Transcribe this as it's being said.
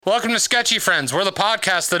Welcome to Sketchy Friends. We're the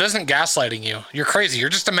podcast that isn't gaslighting you. You're crazy. You're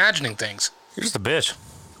just imagining things. You're just a bitch.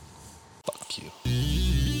 Fuck you.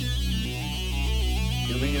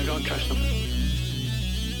 You mean you don't trust them?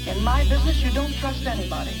 In my business, you don't trust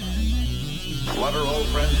anybody. What are old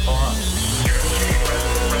friends for?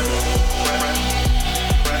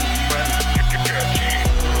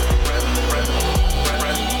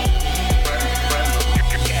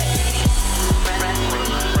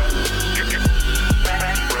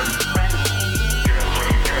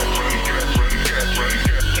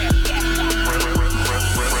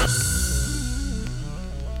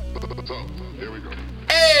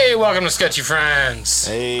 Hey, welcome to Sketchy Friends.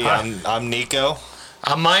 Hey, I'm Nico.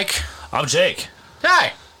 I'm Mike. I'm Jake.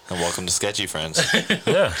 Hi. And welcome to Sketchy Friends.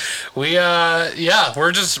 Yeah. We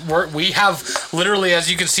have literally, as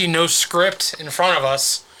you can see, no script in front of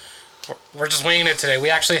us. We're just winging it today. We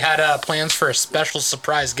actually had plans for a special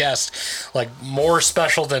surprise guest, like more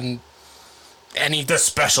special than The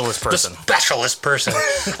specialist person.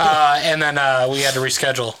 And then we had to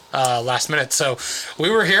reschedule last minute. So we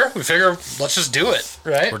were here. We figured, let's just do it,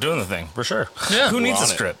 right? We're doing the thing, for sure. Yeah. Who needs a on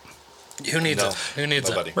it. script? Who needs No, it? Who needs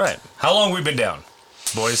nobody. it? Right. How long we been down,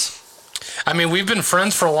 boys? I mean, we've been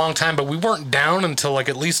friends for a long time, but we weren't down until like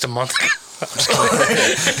at least a month ago.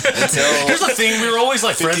 Here's the thing, we were always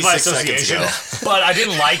like friends by 56 seconds association, but I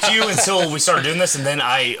didn't like you until we started doing this, and then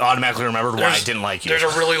I automatically remembered why I didn't like you. There's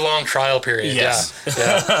a really long trial period. Yes.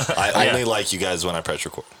 Yeah. I only like you guys when I press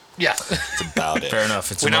record. Yeah. That's about it. Fair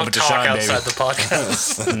enough. It's We a don't moment to talk shine, outside baby. the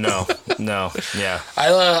podcast. No. Yeah.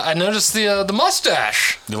 I noticed the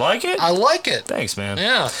mustache. You like it? I like it. Thanks, man.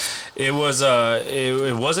 Yeah. It was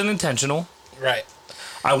it wasn't intentional. Right.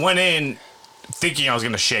 I went in thinking I was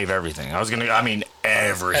gonna shave everything.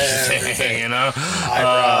 Everything, you know.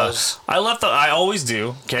 Eyebrows. I always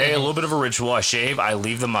do. Okay, a little bit of a ritual. I shave. I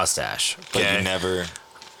leave the mustache. But Okay? you never...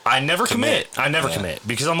 I never commit. commit. I never Yeah. commit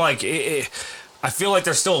because I'm like, I feel like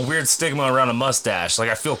there's still a weird stigma around a mustache. Like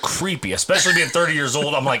I feel creepy, especially being 30 years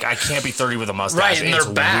old. I'm like, I can't be 30 with a mustache. Right, and It's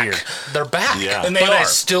they're back. weird. They're back. Yeah. And they but are. it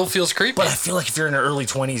still feels creepy. But I feel like if you're in your early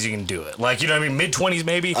 20s, you can do it. Like, you know what I mean? Mid 20s,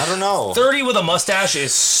 maybe. I don't know. 30 with a mustache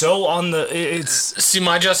is so on the. It's. See,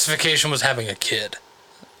 my justification was having a kid.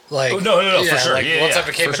 Like, Oh, no, for sure. Like, Yeah, once yeah, I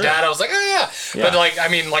became for a sure. dad, I was like, oh yeah. Yeah. But like, I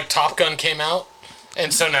mean, like Top Gun came out,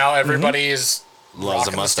 and so now everybody is Loves a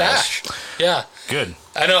rocking the mustache. stash. Yeah. Good.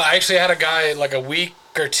 I know. I actually had a guy like a week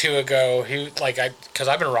or two ago. Because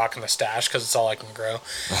I've been rocking the stash because it's all I can grow,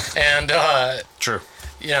 and True.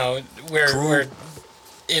 you know we're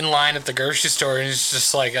in line at the grocery store, and he's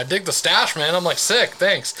just like, I dig the stash, man. I'm like, sick,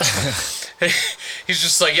 thanks. He's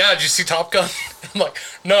just like, yeah, did you see Top Gun? I'm like,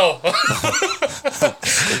 no,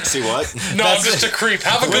 See what? no, I'm just a creep.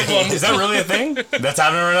 Have a good one. Is that really a thing? That's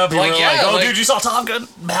happening right now? People Like, are yeah, like, oh, like- dude, you saw Top Gun?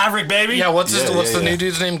 Maverick, baby? Yeah, what's Yeah, the yeah. new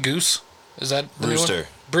dude's name? Goose? Is that the new Rooster. one?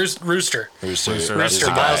 Rooster. Rooster. Rooster. Rooster,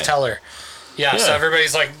 Guy. Miles Teller. Yeah, so Yeah.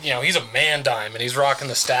 everybody's like, you know, he's a man dime, and he's rocking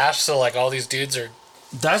the stash, so like all these dudes are...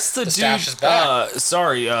 That's the dude. stash is back.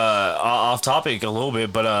 Sorry, off topic a little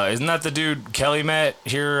bit, but isn't that the dude Kelly met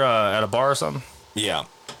here at a bar or something? Yeah.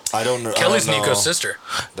 I don't know. Kelly's I don't know Nico's sister.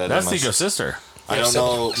 that That's much. Nico's sister. I Yeah, don't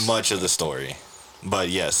know siblings. much of the story. But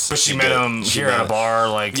yes. But she met him here at a bar,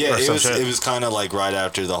 like, Yeah, or it some was shit. it was kind of like right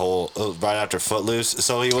after Footloose.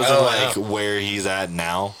 So he wasn't Oh, like yeah. where he's at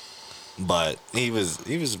now, but he was.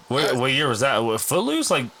 What year was that? What,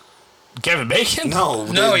 Footloose? Like Kevin Bacon? No,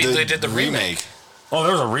 They did the remake. Oh,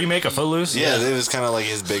 there was a remake of Footloose? Yeah, it was kind of like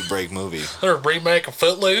his big break movie. They're a remake of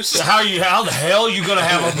Footloose. How the hell you gonna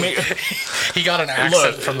have a He got an accent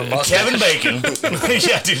Look, from the mustache. Kevin Bacon?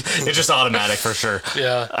 Yeah, dude, it's just automatic for sure.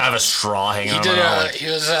 Yeah. I have a straw hanging He on did. my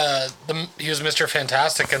arm. He was Mr.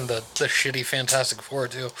 Fantastic in the shitty Fantastic Four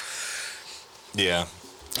too. Yeah,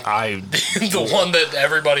 The one that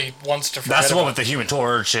everybody wants to forget. That's the one about. with the Human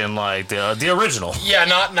Torch and like the original. Yeah,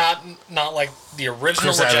 not like the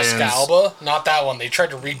original Chris with Jessica Evans. Alba. Not that one. They tried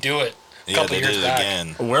to redo it a yeah, couple they years did it back.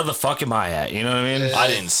 again. Where the fuck am I at? You know what I mean? I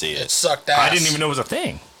didn't see It it. sucked ass. I didn't even know it was a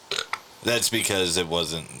thing. That's because it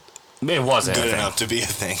wasn't It wasn't a good thing. enough to be a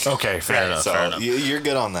thing. Okay, fair enough. So fair enough. you're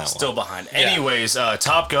good on that Still one. behind. Anyways,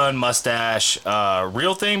 Top Gun mustache,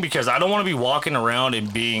 real thing because I don't want to be walking around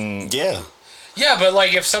and being. Yeah, Yeah, but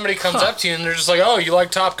like if somebody comes up to you and they're just like, "Oh, you like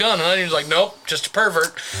Top Gun?" and then you're like, "Nope, just a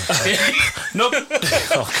pervert." Nope.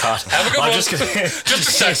 Oh God. Have a good I'm one. just gonna. Just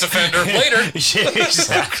a sex offender. Later. Yeah,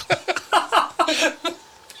 exactly.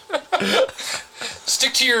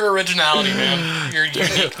 Stick to your originality, man. Your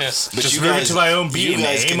uniqueness. but Just you move it guys, to my own beat You in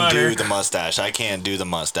guys A can minor. do the mustache. I can't do the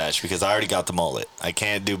mustache because I already got the mullet. I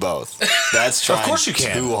can't do both. That's trying course you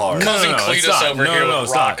can. too hard. No, Cousin it's Cletus not. over No, here no, with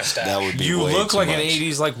it's not. rock a stash. That would be You way look too like much. an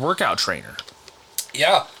 '80s like workout trainer.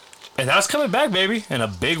 Yeah. And that's coming back, baby, in a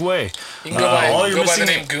big way. You can go by the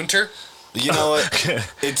name Gunter. You know what?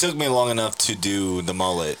 It took me long enough to do the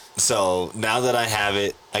mullet. So now that I have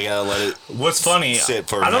it, I gotta let it What's funny, sit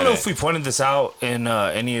for a I don't know minute. if we pointed this out in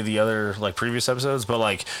any of the other like previous episodes, but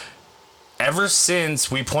like ever since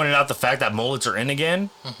we pointed out the fact that mullets are in again,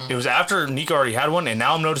 it was after Nico already had one, and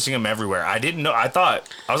now I'm noticing them everywhere. I didn't know. I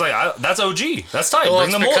was like, that's OG. That's tight. Well,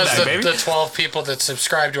 Bring the mullet back, baby. The 12 people that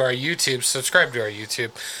subscribe to our YouTube,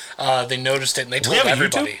 they noticed it and they told have a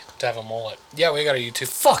everybody YouTube? to have a mullet. Yeah, we got a YouTube.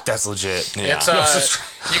 Fuck, that's legit. Yeah.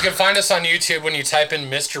 It's you can find us on YouTube when you type in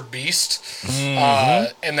Mr. Beast,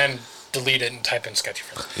 and then delete it and type in Sketchy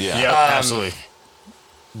Friends. Yeah. Yep, absolutely.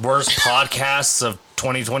 Worst podcasts of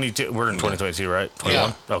 2022. We're in 2022, right?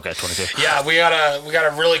 21? Yeah. Okay, 22. Yeah, we got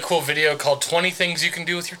a really cool video called 20 Things You Can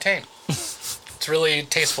Do With Your Taint. It's really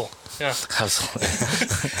tasteful. Yeah. Absolutely.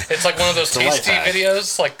 It's like one of those a life tasty hack.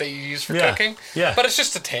 videos like that you use for cooking. Yeah. But it's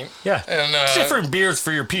just a taint. Yeah. And Different beers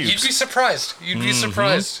for your pubes. you'd be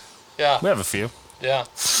surprised. Yeah. We have a few. Yeah.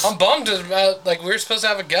 I'm bummed about like we were supposed to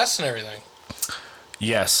have a guest and everything.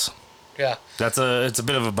 Yes. Yeah. It's a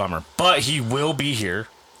bit of a bummer. But he will be here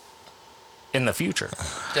in the future.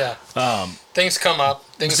 Yeah. Things come up.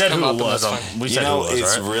 We Things said come who up. it was. And that's fine. We You said know, who it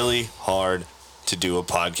was, it's right? really hard to do a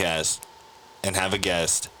podcast and have a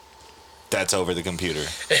guest that's over the computer,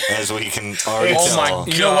 as we can already Oh tell. my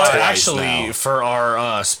You know what? twice Actually, now. for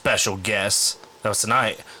our special guest, that was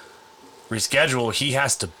tonight, reschedule, he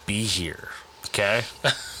has to be here. Okay?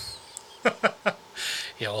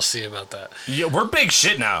 Yeah, we'll see about that. Yeah, we're big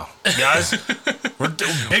shit now, guys. We're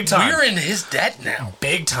big time. We're in his debt now.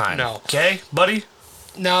 big time. No. Okay, buddy?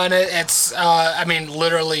 No, and it's I mean,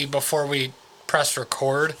 literally before we pressed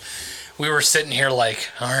record, we were sitting here like,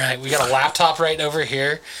 all right, we got a laptop right over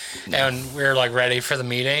here, and we were like ready for the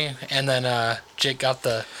meeting, and then Jake got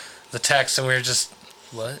the text, and we were just,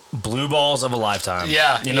 what? Blue balls of a lifetime.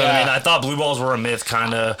 Yeah, You know what I yeah. mean? I thought blue balls were a myth,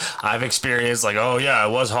 kind of. I've experienced, like, oh, yeah,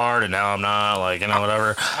 it was hard, and now I'm not, like, you know,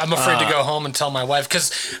 whatever. I'm afraid to go home and tell my wife,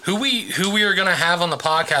 because who we are gonna have on the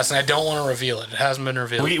podcast, and I don't want to reveal it. It hasn't been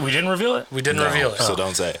revealed. We didn't reveal it? We didn't No, reveal it. so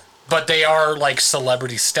don't say it. But they are like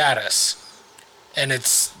celebrity status, and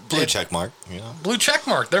it's Blue check mark. You know. blue check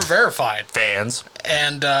mark. They're verified, Fans.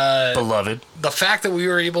 and Beloved. the fact that we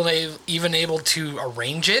were able to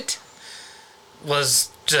arrange it was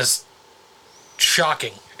just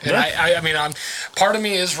shocking. And Yeah. I mean, part of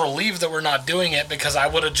me is relieved that we're not doing it, because I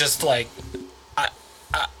would have just like,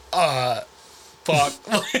 fuck.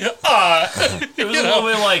 It was a little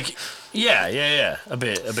bit like, yeah, a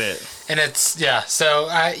bit. And it's so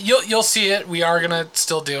you'll see it. We are gonna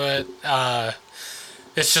still do it.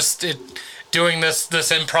 It's just doing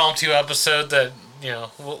this impromptu episode that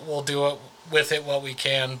we'll do it with it what we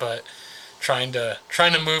can, but trying to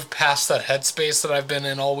move past that headspace that I've been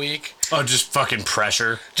in all week. Oh, just fucking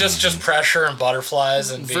pressure. Just pressure and butterflies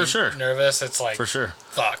and being For sure. nervous. It's like, For sure.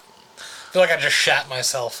 fuck. I feel like I just shat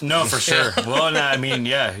myself. No, for sure. Well, no, I mean,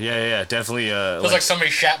 yeah, definitely. Feels like somebody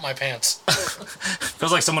shat my pants.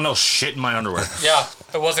 feels like someone else shit in my underwear. Yeah,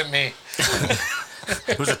 it wasn't me.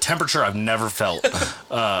 It was a temperature I've never felt.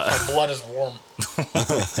 My blood is warm.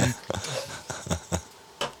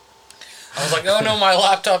 I was like, oh no, my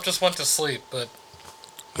laptop just went to sleep. But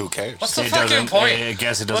Who cares? what's the It fucking doesn't. point? I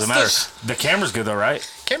guess it doesn't What's matter. The camera's good though, right?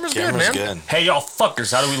 Camera's good, Camera's man. good. Hey, y'all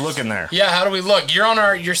fuckers, how do we look in there? Yeah, how do we look?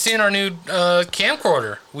 You're seeing our new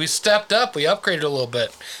camcorder. We stepped up. We upgraded a little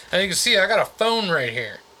bit. And you can see I got a phone right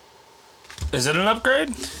here. Is it an upgrade?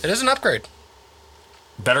 It is an upgrade.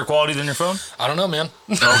 Better quality than your phone? I don't know, man.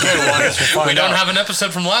 Okay, well, I guess we'll find We don't out. have an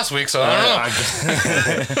episode from last week, so I don't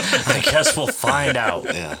know. I guess we'll find out.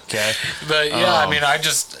 Yeah. Okay. But yeah, I mean, I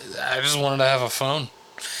just wanted to have a phone,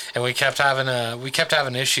 and we kept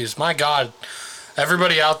having issues. My God,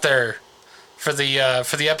 everybody out there, for the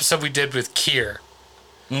episode we did with Kier,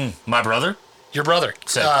 My brother? your brother,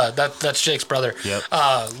 Sick. that's Jake's brother. Yep.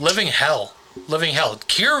 Living hell.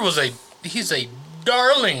 Kier he's a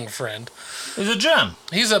darling friend. He's a gem.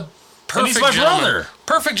 He's a perfect he's my gentleman. brother.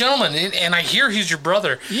 Perfect gentleman, and I hear he's your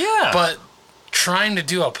brother. Yeah. But trying to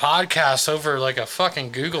do a podcast over like a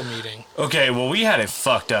fucking Google meeting. Okay, well, we had it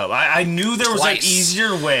fucked up. I knew there was an Twice.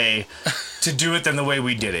 easier way to do it than the way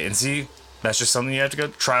we did it. And see, that's just something you have to go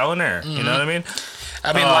trial and error. You know what I mean?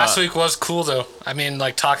 I mean, last week was cool though. I mean,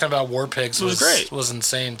 like talking about war pigs was great. Was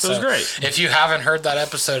insane. It was great. If you haven't heard that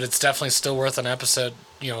episode, it's definitely still worth an episode.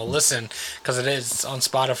 Listen, because it is on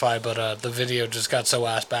Spotify. But the video just got so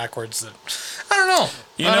ass backwards that I don't know.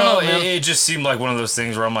 I don't know, man. it just seemed like one of those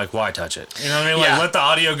things where I'm like, why touch it? You know what I mean? Like, Yeah. let the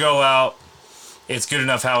audio go out. It's good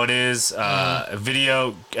enough how it is.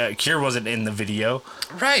 Video, Kier wasn't in the video.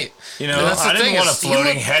 Right. You know, That's the I didn't thing want a is,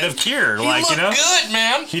 floating head of Kier. He Like, looked you know, good,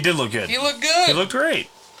 man. he did look good. He looked good. He looked great,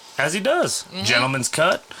 as he does. Gentleman's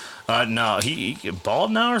cut. No, he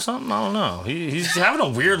bald now or something. I don't know. He's having a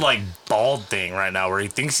weird like bald thing right now, where he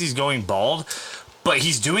thinks he's going bald, but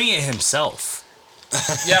he's doing it himself.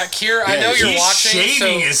 Yeah, Kier, I know you're He's watching.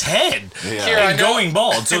 shaving so, his head Kier, I and know, going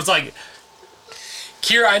bald. So it's like,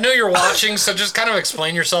 Kier, I know you're watching, so just kind of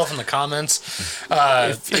explain yourself in the comments.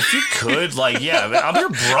 if you could, like, yeah, I'm your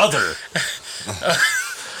brother.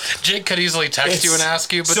 Jake could easily text you and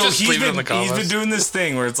ask you, but so just leave it in the comments. He's been doing this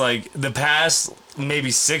thing where it's like the past maybe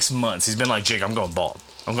 6 months, he's been like, Jake, I'm going bald.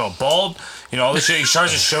 I'm going bald. You know, all this shit. He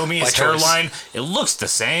tries to show me his hairline. It looks the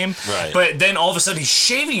same. Right. But then all of a sudden he's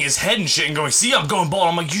shaving his head and shit and going, see, I'm going bald.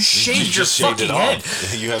 I'm like, you shaved your fucking head.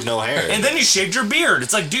 You have no hair. And then you shaved your beard.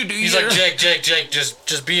 It's like, dude. He's like, Jake,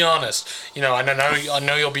 just be honest. You know, I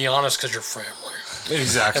know you'll be honest because you're family.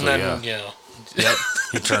 Exactly. And then, you know. Yep.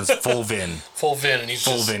 He turns full Vin. Full Vin, and he's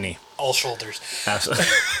full just Vinny. all shoulders. Absolutely.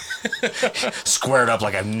 Squared up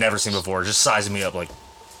like I've never seen before. Just sizing me up like,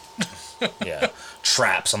 yeah.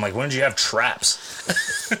 Traps. I'm like, when did you have traps?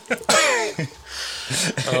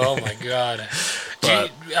 Oh my god.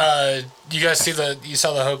 You guys you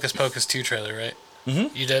saw the Hocus Pocus 2 trailer, right?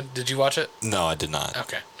 Mm-hmm. You did? Did you watch it? No, I did not.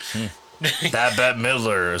 Okay. That Bette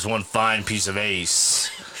Midler is one fine piece of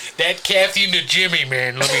ace. That Kathy and the Jimmy,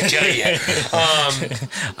 man, let me tell you.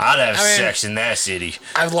 I'd have sex in that city.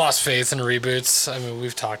 I've lost faith in reboots. I mean,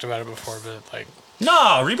 we've talked about it before, but like...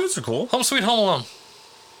 No, reboots are cool. Home Sweet Home Alone.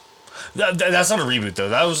 That's not a reboot, though.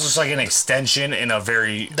 That was just like an extension in a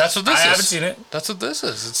very... That's what this is. I haven't seen it. That's what this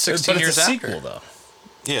is. It's 16 but years it's a after. sequel, though.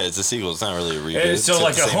 Yeah, it's a sequel. It's not really a reboot. So, It's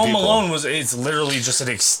like, the a same Home people. Alone it's literally just an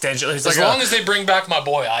extension. It's As like long as they bring back my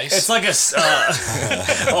boy Ice. It's like a...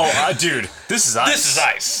 dude, this is Ice. This is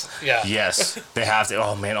Ice. Yeah. Yes, they have to.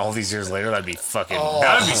 Oh, man, all these years later, that'd be fucking...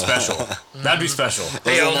 That would be special. That'd be special.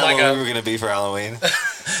 They Wasn't own that like what a... we were gonna be for Halloween?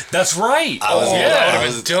 That's right. I was that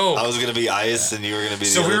would've been dope. I was gonna be Ice, and you were gonna be.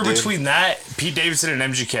 So the we other were dude. between that, Pete Davidson,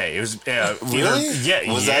 and MGK. It was Really? Yeah.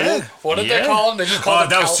 Was that it? What did they call him? They just called him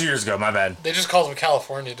that was 2 years ago. My bad. They just called him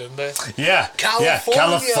California, didn't they? Yeah. California. Yeah,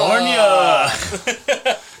 California.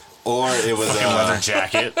 Or it was Fucking leather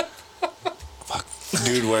jacket.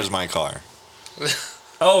 dude, where's my car?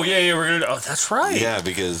 Oh yeah, we're gonna. Oh, that's right. Yeah,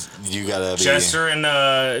 because you gotta be. Chester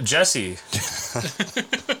and Jesse.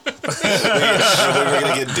 We're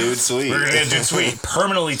gonna get dude sweet. We're gonna get Dude Sweet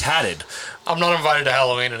permanently tatted. I'm not invited to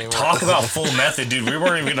Halloween anymore. Talk about full method, dude. We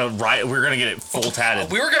weren't even gonna write. We were gonna get it full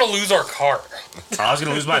tatted. We were going to lose our car. I was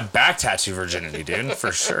gonna lose my back tattoo virginity, dude,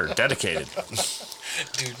 for sure. Dedicated.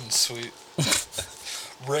 Dude and sweet.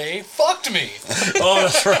 Ray fucked me. Oh,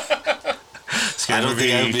 that's right. I don't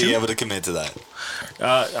think I would be able to commit to that.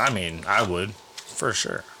 I mean, I would, for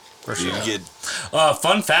sure. For sure. You get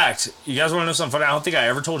Fun fact. You guys want to know something funny? I don't think I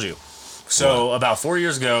ever told you. So about 4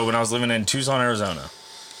 years ago, when I was living in Tucson, Arizona,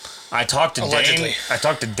 I talked to Allegedly.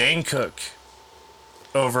 Dane Cook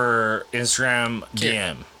over Instagram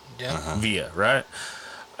DM Yeah. via, right?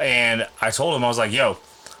 And I told him, I was like, yo,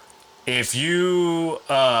 if you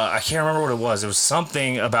I can't remember what it was. It was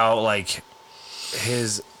something about like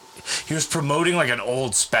he was promoting like an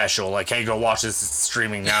old special, like, hey, go watch this, it's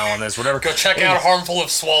streaming now on this, whatever. Go check out Harmful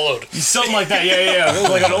If Swallowed. Something like that, yeah. It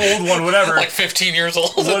was like an old one, whatever. Like 15 years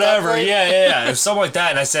old. Whatever, yeah. It was something like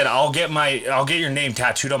that, and I said, I'll get your name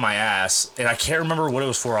tattooed on my ass, and I can't remember what it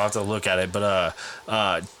was for. I'll have to look at it, but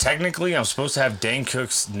technically, I'm supposed to have Dane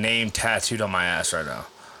Cook's name tattooed on my ass right now,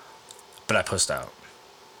 but I pushed out.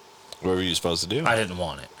 what were you supposed to do? I didn't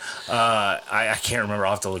want it. I can't remember.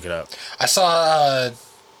 I'll have to look it up. I saw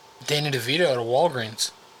Danny DeVito at a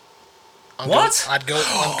Walgreens. What? I'd go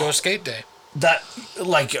on Go Skate Day. That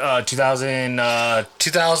like 2000.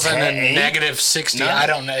 2000 and Eight? negative 60. No. I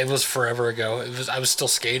don't know. It was forever ago. I was still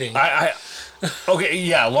skating. Okay,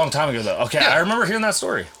 yeah, a long time ago though. Okay, Yeah. I remember hearing that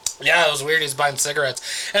story. Yeah, it was weird. He's buying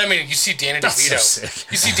cigarettes. And I mean, you see Danny That's DeVito. so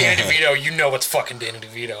sick. You see Danny DeVito, you know it's fucking Danny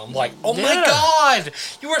DeVito. I'm like, oh my Yeah. God,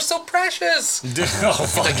 you are so precious. Dude, oh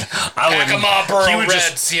fuck! Pack 'em up, Burrow he would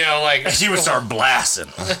Reds, you know, like. He would start blasting.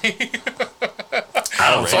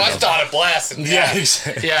 I don't So I know. started blasting. Yeah,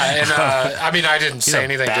 Yeah, and I mean, I didn't say a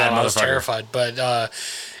anything to bad him. I was motherfucker. terrified. But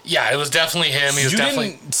yeah, it was definitely him. He was You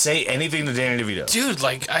definitely. didn't say anything to Danny DeVito. Dude,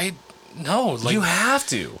 like, no. Like, You have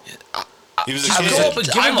to. He was a I kid. go up and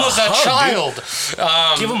give I him a was a hug, child.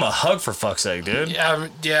 Give him a hug for fuck's sake, dude.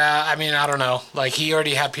 Yeah, I mean, I don't know. Like, he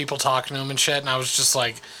already had people talking to him and shit, and I was just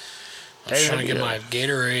like, I was Hey, trying to get yeah. my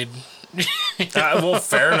Gatorade. Well,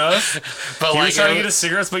 fair enough. But You're like, trying to get us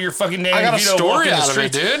cigarettes, but you're fucking Danny I got a DeVito story walking the out of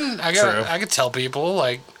it, streets. dude. True. I could tell people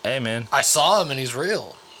like, Hey, man. I saw him and he's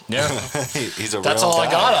real. Yeah. He's a That's real all guy.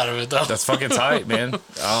 I got out of it, though. That's fucking tight, man.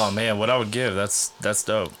 Oh, man. What I would give. That's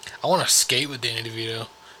dope. I want to skate with Danny DeVito.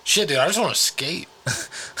 Shit, dude, I just want to skate.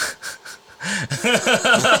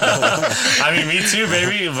 I mean, me too,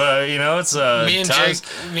 baby. But, you know, it's... Me and times-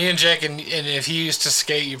 Jake, and if he used to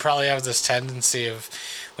skate, you probably have this tendency of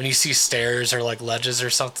when you see stairs or like ledges or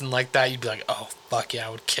something like that, you'd be like, oh fuck yeah, I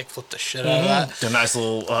would kickflip the shit out of that. A nice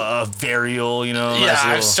little varial, you know. Yeah,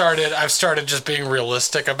 Nice little... I've started just being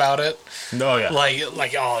realistic about it. Oh, yeah.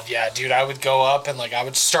 Like oh yeah, dude, I would go up and like I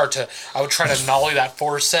would try to nollie that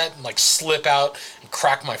four-set and like slip out and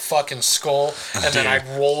crack my fucking skull, and then I'd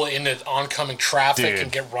roll into oncoming traffic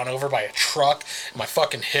and get run over by a truck, and my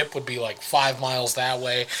fucking hip would be like 5 miles that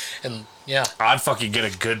way, and yeah. I'd fucking get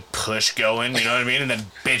a good push going, you know what I mean? And then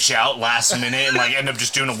bitch out last minute and like end up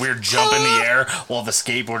just doing a weird jump in the air while the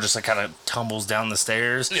skateboard just like kind of tumbles down the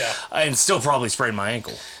stairs. Yeah. And still probably sprain my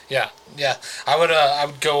ankle. Yeah. I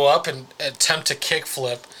would go up and attempt to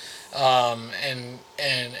kickflip, and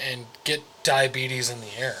get diabetes in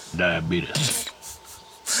the air. Diabetes.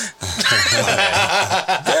 Very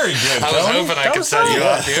good. I was hoping I could set you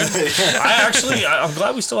up, dude. I'm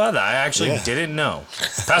glad we still have that. I actually didn't know.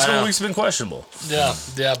 Past couple weeks have been questionable. Yeah,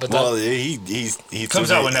 but Well, he Comes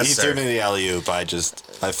threw out me, when he necessary. threw me the alley oop. I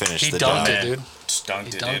finished he the dunked job it, dude. Just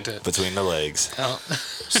dunked He it, dunked dude. it. between the legs.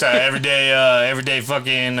 So everyday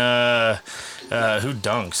fucking who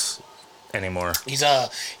dunks anymore? He's a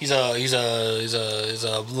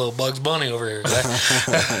little Bugs Bunny over here.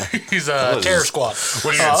 He's a Terror Squad.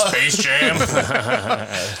 What are you in Space Jam?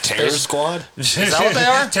 Terror Squad? Is that what they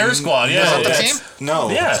are? Terror Squad, yeah. Is that the That's- team? No.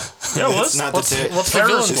 Yeah. Yeah, it was. It's not What's the the Terror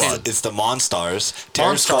villain Squad. team? It's the Monstars.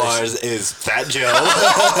 Terror Monstars. Squad is Fat Joe,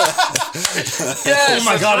 Yes, Oh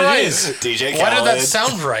my God, it is. DJ Khaled. Why did that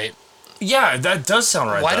sound right? Yeah, that does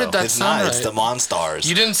sound right. Why though. did that It's sound not. right? It's the Monstars.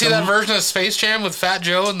 You didn't see that version of Space Jam with Fat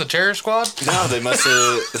Joe and the Terror Squad? No, they must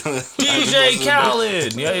have. DJ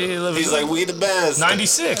Khaled? Yeah, He's like, we the best.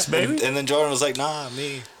 96, baby. And then Jordan was like, nah,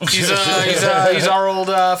 me. He's our old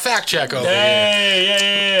fact check over here. Hey,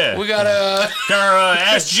 yeah. We got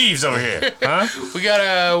Ask Jeeves over here, huh?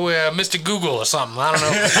 Mr. Google or something. I don't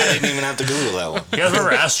know. I didn't even have to Google that one. You guys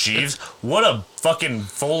remember Ask Jeeves? What a fucking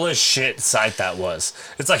full of shit site that was.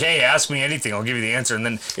 It's like, hey, ask me anything, I'll give you the answer. And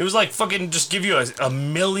then it was like fucking just give you a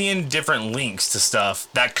million different links to stuff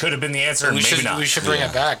that could have been the answer and maybe not. We should bring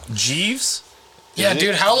it back. Jeeves? Yeah,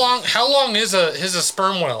 dude. How long is a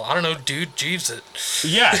sperm whale? I don't know, dude. Jeeves it.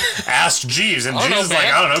 Yeah, ask Jeeves, and I don't Jeeves know, is like,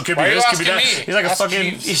 man. I don't know, could Why be are you this, could be that. asking me? He's like Ask a fucking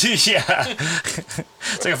yeah.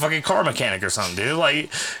 It's like a fucking car mechanic or something, dude.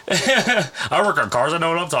 Like, I work on cars, I know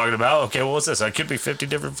what I'm talking about. Okay, well, what's this? It could be 50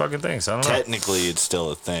 different fucking things. I don't know. Technically, it's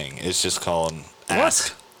still a thing. It's just called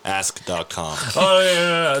Ask. Ask.com.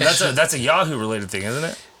 Oh yeah. That's a Yahoo related thing, isn't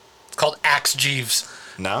it? It's called Axe Jeeves.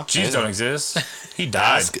 No? Jeeves don't exist. He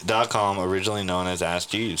died. Ask.com, originally known as Ask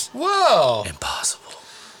Jeeves. Whoa! Impossible.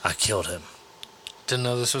 I killed him. Didn't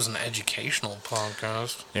know this was an educational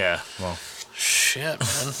podcast. Yeah. Well. Shit,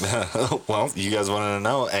 man. Well, you guys wanted to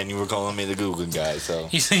know, and you were calling me the Google guy, so.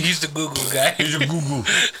 He's the Google guy. He's a Google.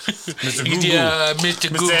 Mr. He's Google. Mr.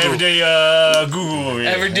 Google. Mr. Everyday Google over here.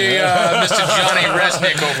 Everyday Mr. Johnny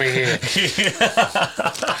Resnick over here.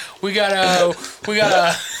 We got a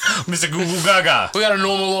Mr. Google Gaga. we got a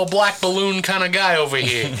normal little black balloon kind of guy over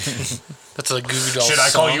here. That's a Goo Goo Dolls Should I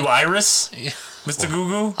call song. you Iris? Mr.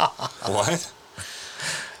 Google? What?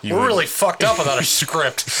 We're really fucked up without a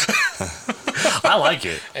script. I like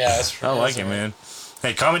it. Yeah, that's I like it, man.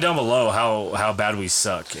 Hey, comment down below how bad we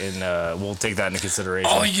suck, and we'll take that into consideration.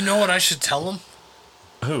 Oh, you know what I should tell them?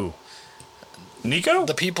 Who? Nico?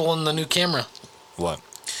 The people in the new camera. What?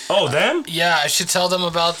 Oh, them? Yeah, I should tell them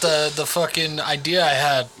about the fucking idea I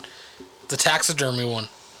had. The taxidermy one.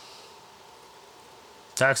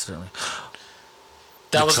 Taxidermy.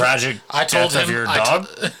 That The was tragic I told death him of your I dog?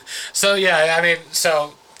 So yeah, I mean,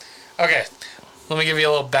 okay. Let me give you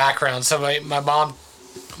a little background. So my mom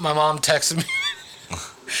texted me.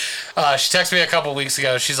 She texted me a couple weeks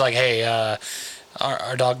ago. She's like, "Hey,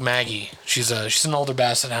 our dog Maggie. She's an older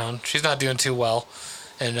basset hound. She's not doing too well,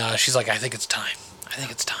 and she's like, I think it's time.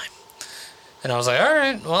 And I was like, all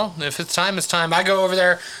right, well, if it's time, it's time. I go over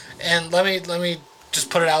there, and let me just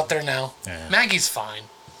put it out there now. Yeah. Maggie's fine.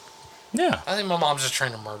 Yeah. I think my mom's just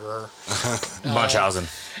trying to murder her. Munchausen.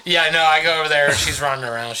 Yeah, no, I go over there. She's running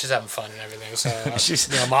around. She's having fun and everything. So She's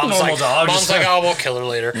mom's normal like, dog. mom's like, oh, we'll kill her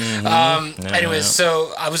later. Yeah. Anyways,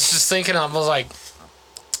 so I was just thinking, I was like,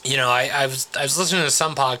 you know, I was listening to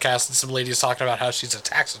some podcast and some lady was talking about how she's a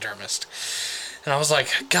taxidermist. And I was like,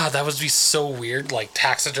 God, that would be so weird, like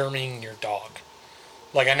taxiderming your dog.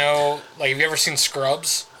 Like, I know, like, have you ever seen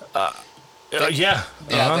Scrubs? Yeah.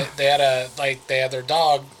 Yeah, they had their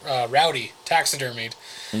dog, Rowdy, taxidermied.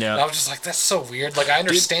 Yeah. And I was just like, that's so weird. Like, I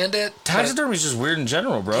understand it. Taxidermy is just weird in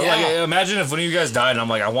general, bro. Yeah. Like, imagine if one of you guys died and I'm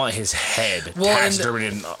like, I want his head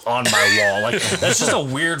taxidermied on my wall. Like, that's just a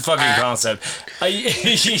weird fucking concept. A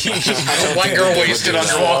white girl wasted on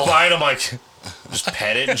your wall. Walk by and I'm like, just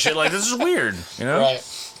pet it and shit. Like, this is weird, you know? Right.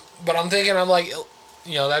 But I'm thinking, I'm like,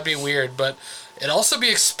 you know, that'd be weird. But it'd also be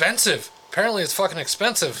expensive. Apparently, it's fucking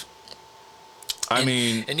expensive. I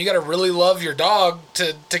mean, and you gotta really love your dog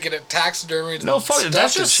to get it taxidermied. No, fuck it.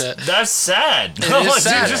 That's just shit. That's sad. It is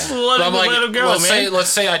sad. Just let him go, man. Let's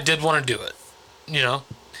say I did want to do it, you know,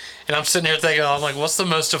 and I'm sitting here thinking, I'm like, what's the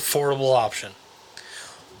most affordable option?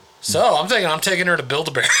 So I'm thinking I'm taking her to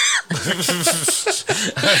Build-A-Bear.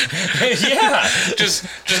 Yeah. Just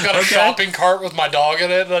got a shopping cart with my dog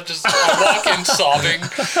in it, and I walk in sobbing.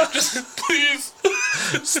 Just please.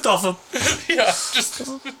 Stuff him. Yeah, just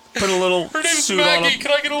put a little her name's suit on Maggie. him.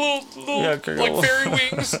 Can I get a little like fairy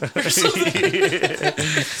wings or something?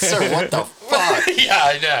 Sir, what the fuck? Yeah,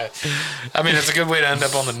 I know. I mean, it's a good way to end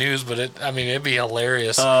up on the news, but it'd be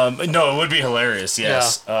hilarious. No, it would be hilarious.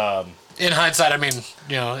 Yes. Yeah. In hindsight, I mean,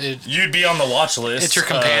 you know, you'd be on the watch list. It's your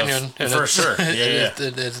companion for sure. Yeah.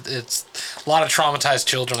 It's a lot of traumatized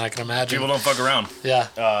children, I can imagine. People don't fuck around. Yeah.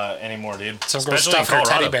 Anymore, dude. Some girl stuffed her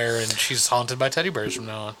teddy bear, and she's haunted by teddy bears from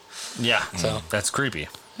now on. Yeah. So that's creepy.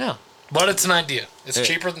 Yeah. But it's an idea. It's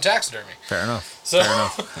cheaper than taxidermy. Fair enough. So, Fair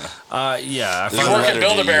enough. Yeah. If you work at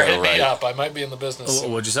Build-A-Bear, hit me up. I might be in the business.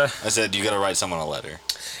 What'd you say? I said you gotta write someone a letter.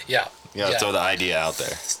 Yeah. You gotta throw the idea out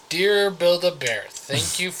there. Dear Build-A-Bear,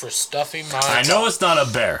 thank you for stuffing my I know it's not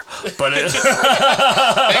a bear, but it...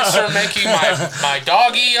 Thanks for making my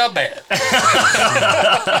doggy a bear.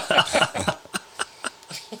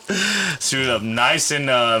 Suit up nice and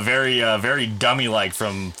very dummy-like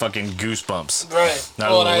from fucking Goosebumps. Right.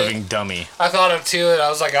 Not a living dummy. I thought of two, and I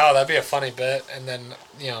was like, oh, that'd be a funny bit. And then,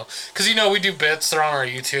 you know, because, you know, we do bits. They're on our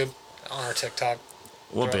YouTube, on our TikTok.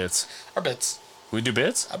 What bits? Our bits. We do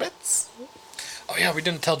bits? Our bits. Oh, yeah, we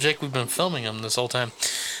didn't tell Jake we've been filming them this whole time.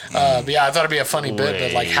 But yeah, I thought it'd be a funny bit,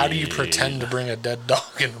 but like, how do you pretend to bring a dead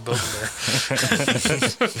dog in a Build-A-Bear?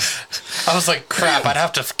 I was like, crap, I'd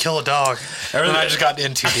have to kill a dog. And I just got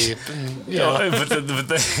in too deep. And, you know.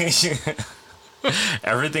 But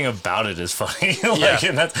everything about it is funny. Like,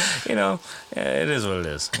 and that's, you know, it is what it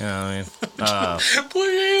is. You know what I mean?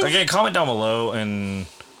 Please. Again, comment down below and...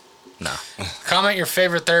 No. Comment your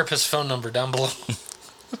favorite therapist phone number down below.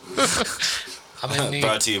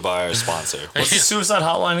 Brought to you by our sponsor. What's the suicide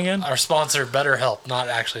hotline again? Our sponsor, BetterHelp, not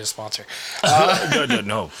actually a sponsor.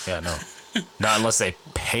 No. Not unless they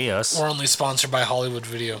pay us. We're only sponsored by Hollywood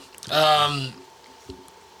Video. Damn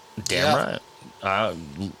right.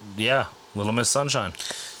 Yeah. Little Miss Sunshine.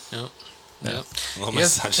 Yep. Little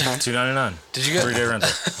Miss Sunshine. $2.99. Did you get 3-day rental?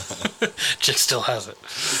 Chick still has it.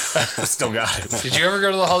 Still got it. Did you ever go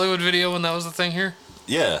to the Hollywood Video when that was the thing here?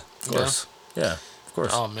 Yeah. Of course. Yeah, of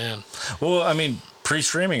course. Oh man. Well, I mean,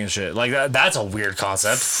 pre-streaming and shit. Like that's a weird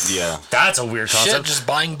concept. Yeah. That's a weird concept. Shit, just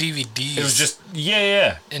buying DVDs. It was just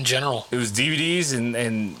yeah. In general. It was DVDs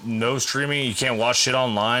and no streaming. You can't watch shit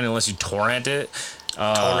online unless you torrent it.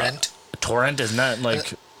 Torrent. Torrent isn't that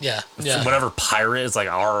like yeah. whatever pirate is like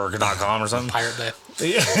arg.com or something. Pirate Bay.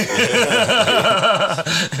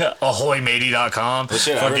 Ahoymatey.com. Well,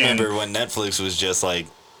 shit, I remember when Netflix was just like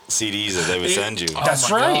CDs that they would send you. That's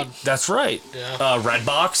my right. God. That's right. Yeah.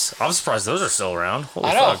 Redbox. I'm surprised those are still around. Holy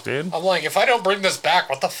I know. fuck, dude. I'm like, if I don't bring this back,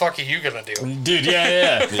 what the fuck are you gonna do? Dude,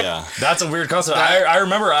 yeah. Yeah. That's a weird concept. I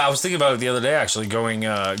remember I was thinking about it the other day, actually, going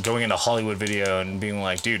into Hollywood Video and being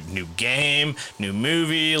like, dude, new game, new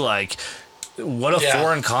movie, like, what a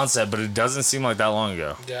foreign concept, but it doesn't seem like that long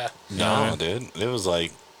ago. Yeah. No, dude. It was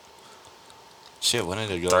like, shit, when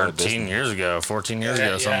did it go 13 years ago, 14 years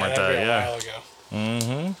ago, something like that. A while ago.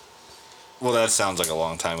 Mm-hmm. Well, that sounds like a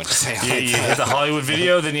long time when you say it Yeah, like you that. hit the Hollywood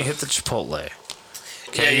Video, then you hit the Chipotle.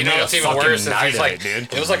 Yeah, you know made what's a even fucking worse? night It's of like, it,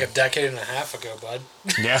 dude. it was like a decade and a half ago, bud.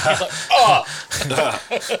 Yeah. Oh!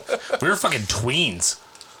 We were fucking tweens.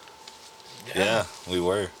 Yeah, we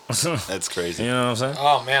were. That's crazy. You know what I'm saying?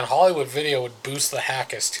 Oh man, Hollywood Video would boost the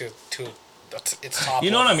hackers to its top.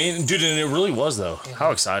 You know level. what I mean? Dude, and it really was, though.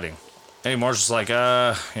 How exciting. Anymore, it's just like,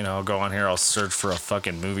 I'll go on here, I'll search for a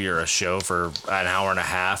fucking movie or a show for an hour and a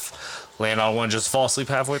half, land on one, just fall asleep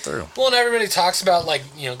halfway through. Well, and everybody talks about, like,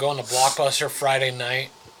 going to Blockbuster Friday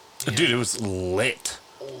night. Dude, it was lit.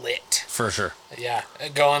 Lit. For sure. Yeah,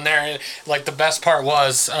 go in there. And, like, the best part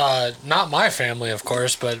was, not my family, of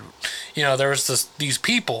course, but, you know, there was these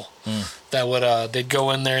people that would, they'd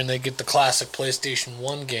go in there and they'd get the classic PlayStation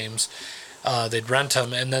 1 games. They'd rent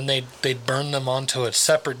them, and then they'd burn them onto a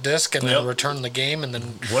separate disc and then return the game. And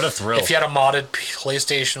then, what a thrill! If you had a modded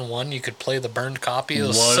PlayStation 1, you could play the burned copy. It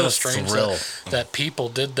was so strange that people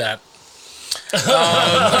did that.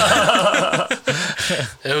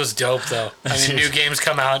 It was dope, though. I mean, new games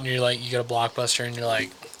come out, and you're like, you get a Blockbuster, and you're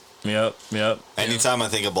like, Yep. Anytime I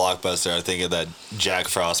think of Blockbuster, I think of that Jack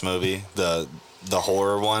Frost movie, the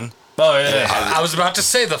horror one. Oh, yeah. I was about to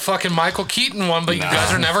say the fucking Michael Keaton one, but you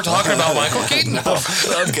guys are never talking about Michael Keaton.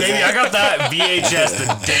 Baby, I got that VHS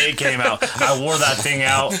the day it came out. I wore that thing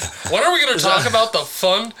out. When are we going to talk about the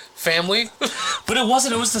fun family? But it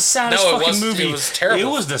wasn't. It was the saddest fucking movie. It was terrible. It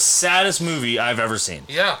was the saddest movie I've ever seen.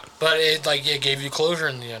 Yeah, but it gave you closure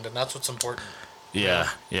in the end, and that's what's important. Yeah.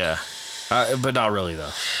 But not really,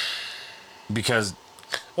 though. Because...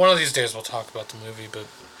 One of these days we'll talk about the movie, but...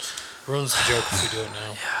 Ruins the joke if we do it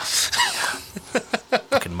now.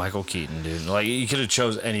 Fucking Michael Keaton, dude. Like, you could have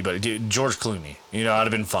chose anybody. Dude, George Clooney. You know, I'd have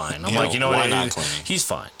been fine. I'm like, you know what? He's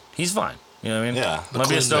fine. He's fine. You know what I mean? Yeah. Might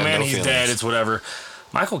be a snowman. He's dead. It's whatever.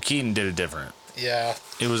 Michael Keaton did it different. Yeah.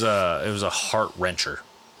 It was a heart wrencher.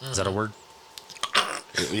 Is that a word?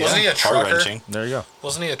 Yeah. Wasn't he a trucker? There you go.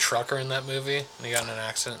 Wasn't he a trucker in that movie? And he got in an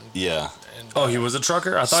accident. Yeah. Oh, he was a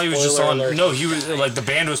trucker? I thought he was just on... No, he was... Like, the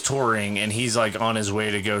band was touring, and he's, like, on his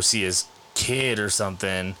way to go see his kid or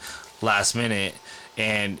something last minute,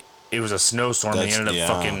 and it was a snowstorm. He ended up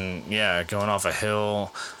fucking... Yeah, going off a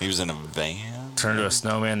hill. He was in a van? Turned into a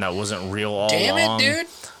snowman that wasn't real all Damn along. it, dude.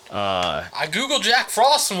 I Googled Jack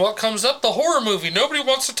Frost, and what comes up? The horror movie. Nobody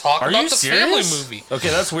wants to talk about the family movie. Okay,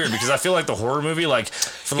 that's weird, because I feel like the horror movie, like...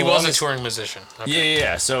 He was a touring musician. Okay.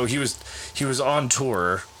 Yeah. So he was on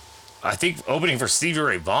tour... I think opening for Stevie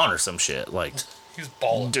Ray Vaughan or some shit. Like, he was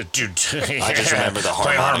balling. Dude, I just remember the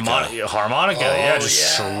harmonica.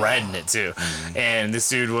 Just shredding it too. Mm-hmm. And this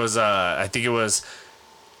dude was, I think it was,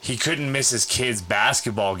 he couldn't miss his kid's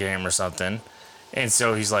basketball game or something. And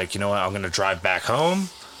so he's like, you know what, I'm going to drive back home.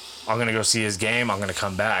 I'm going to go see his game. I'm going to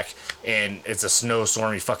come back. And it's a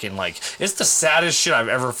snowstormy fucking, like, it's the saddest shit I've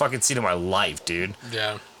ever fucking seen in my life, dude.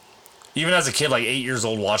 Yeah. Even as a kid, like 8 years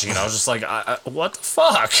old, watching it, I was just like, "What the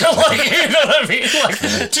fuck?" Like, you know what I mean? Like,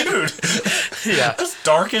 dude, yeah, that's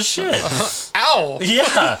dark as shit. Ow!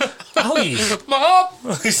 Yeah, owie, Mom.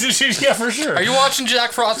 Yeah, for sure. Are you watching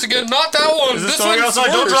Jack Frost again? Not that one. Is this going outside?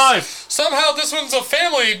 Don't drive. Somehow this one's a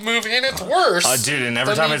family movie, and it's worse. Dude, and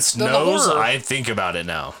every time it snows, I think about it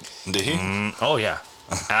now. Did he? Oh yeah,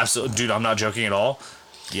 absolutely, dude. I'm not joking at all.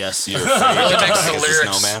 Yes, you're afraid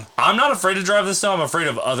of snowman. I'm not afraid to drive in the snow. I'm afraid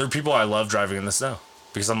of other people I love driving in the snow.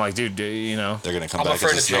 Because I'm like, dude, you know. They're going to come back as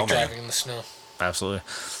a snowman. I'm afraid of Jake snowman. driving in the snow. Absolutely.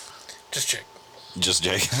 Just Jake. Just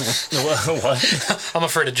Jake? What? I'm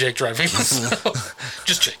afraid of Jake driving in the snow.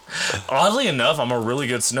 Just Jake. Oddly enough, I'm a really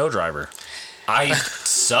good snow driver. I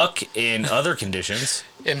suck in other conditions.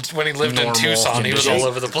 And when he lived in Tucson, he was all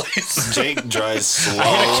over the place. Jake drives slow. I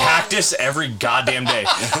hit a cactus every goddamn day.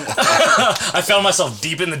 I found myself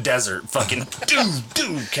deep in the desert. Fucking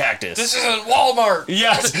dude, cactus. This isn't Walmart.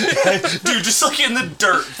 Yes. Dude, just like in the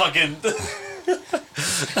dirt. Fucking.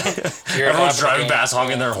 Everyone's driving past,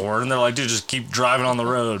 honking their horn, and they're like, dude, just keep driving on the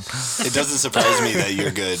road. It doesn't surprise me that you're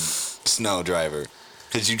a good snow driver.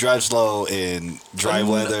 Because you drive slow in dry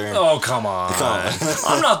weather. Oh, come on.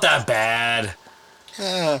 I'm not that bad.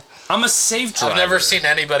 I'm a safe driver. I've never seen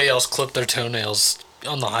anybody else clip their toenails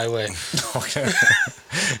on the highway. Okay.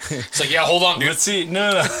 It's like, yeah, hold on, dude. But see,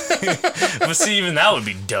 no. But see, even that would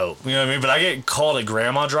be dope. You know what I mean? But I get called a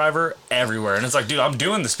grandma driver everywhere, and it's like, dude, I'm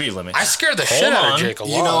doing the speed limit. I scare the shit out of Jake a lot.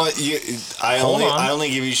 You know what? I only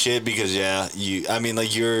give you shit because I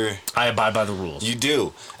abide by the rules. You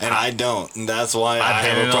do, and I don't, and that's why I've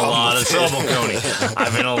been in a lot of trouble, Coney.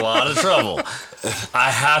 I've been in a lot of trouble. I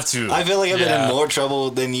have to. I feel like I've been in more trouble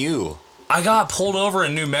than you. I got pulled over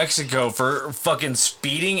in New Mexico for fucking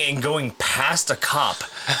speeding and going past a cop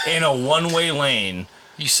in a one-way lane.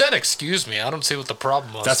 You said, excuse me. I don't see what the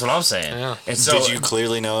problem was. That's what I'm saying. Yeah. And so, did you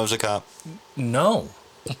clearly know it was a cop? No.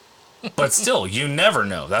 But still, you never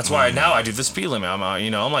know. That's why now I do the speed limit. I'm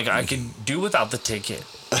like, I could do without the ticket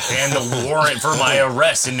and the warrant for my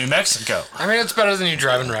arrest in New Mexico. I mean, it's better than you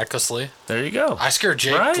driving recklessly. There you go. I scare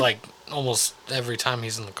Jake like almost every time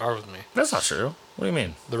he's in the car with me. That's not true. What do you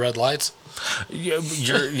mean? The red lights? Yeah,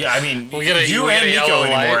 I mean, you and Nico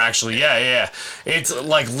anymore, actually. Yeah. It's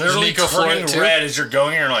like literally turning red as you're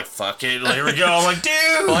going here and like, fuck it, here we go. I'm like,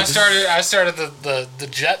 dude. Well, I started the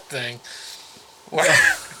jet thing where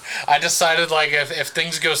I decided, like, if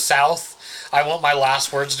things go south I want my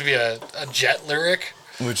last words to be a Jet lyric.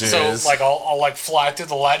 Which So is like I'll like fly through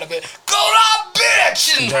the light of it. Go on,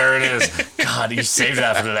 bitch! And there it is. God, you saved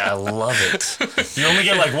that for today. I love it. You only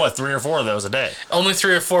get like what 3 or 4 of those a day. only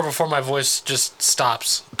 3 or 4 before my voice just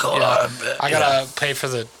stops. Go Yeah. on, I gotta pay for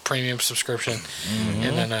the premium subscription,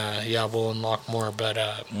 and then we'll unlock more. But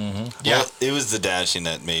yeah, Well, it was the dashing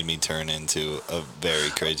that made me turn into a very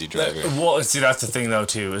crazy driver. Well, see, that's the thing though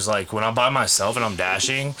too. Is like when I'm by myself and I'm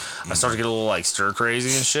dashing, I start to get a little like stir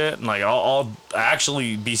crazy and shit. And like I'll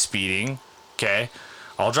actually be speeding. Okay,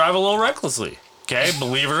 I'll drive a little recklessly. Okay,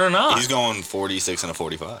 believe it or not. He's going 46 and a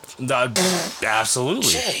 45.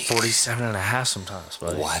 Absolutely. Jake. 47 and a half sometimes,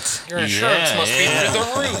 buddy. What? your insurance must be through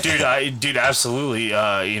the roof. Dude, absolutely.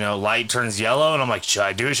 Light turns yellow, and I'm like, should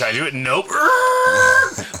I do it? Should I do it? Nope.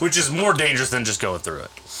 Which is more dangerous than just going through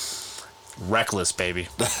it. Reckless, baby.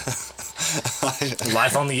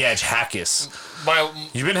 Life on the edge, Hackus.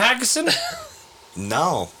 You been Hackussing?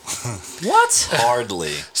 No, What? hardly.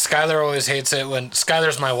 Skylar always hates it when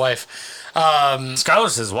Skylar's my wife.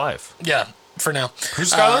 Skylar's his wife. Yeah, for now.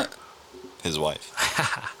 Who's Skylar? His wife.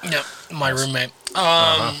 Yep, my roommate.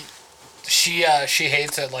 She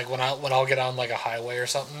hates it like when I'll get on like a highway or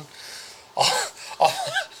something. I'll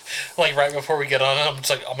like right before we get on it, I'm just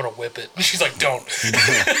like I'm gonna whip it. And she's like, don't.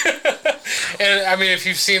 And I mean, if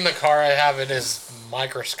you've seen the car I have, it is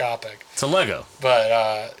microscopic. It's a Lego. But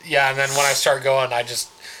and then when I start going,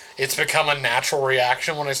 it's become a natural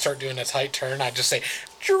reaction when I start doing a tight turn. I just say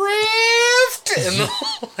drift and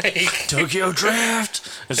like Tokyo Drift.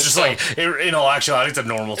 It's just like, in all actuality, it's a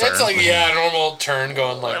normal turn. it's like a normal turn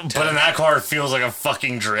going like 10. But in that car, it feels like a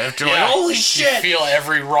fucking drift. You're Yeah. like, holy You shit. feel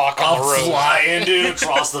every rock on the I'm road. flying, dude,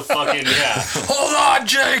 across the fucking, Hold on,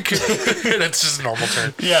 Jake. And it's just a normal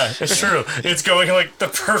turn. Yeah, it's true. It's going like the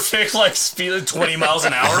perfect like speed of 20 miles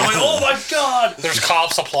an hour. Like, oh my god. There's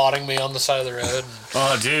cops applauding me on the side of the road.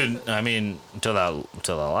 Oh, dude. I mean, until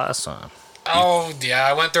that last time. Oh yeah,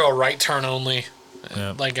 I went through a right turn only.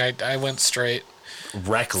 Yeah. Like I went straight.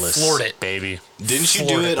 Reckless, Floored it. baby. Didn't you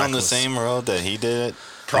Florida do it on the reckless. same road that he did it?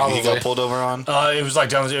 Probably. He got pulled over on? It was like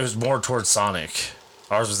down. It was more towards Sonic.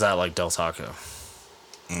 Ours was at like Del Taco.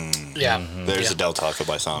 Yeah. There's a Del Taco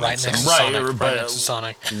by Sonic. Right next to Right, Sonic. but- Right next to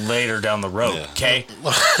Sonic. Later down the road. Yeah. Okay.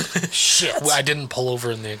 Shit. Well, I didn't pull over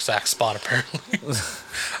in the exact spot apparently.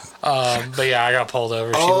 But yeah, I got pulled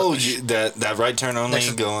over. Oh, that right turn only Next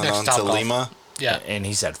to- going next on to to Topgolf. Lima? Yeah, And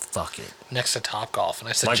he said, "Fuck it," next to Topgolf, and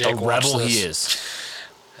I said, like Jake, the watch rebel this. he is.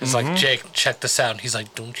 It's like, Jake, check this out. And he's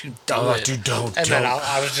like, don't you do I'm like, it. dude, don't. And then don't.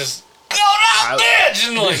 I was just, go down, bitch!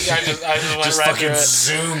 And like, I just went Just right fucking through it.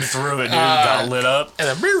 zoomed through it, dude. Got lit up.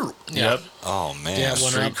 And then, yeah. Yep. Oh, man. Yeah,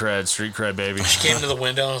 went up. Street cred, baby. Came to the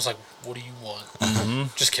window and I was like, what do you want?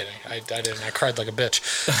 Just kidding. I didn't. I cried like a bitch.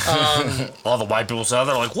 All the white people sat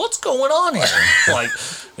there like, what's going on here? Like,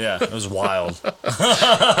 yeah, it was wild. Did you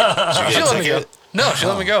get She a let me go. ticket? No, she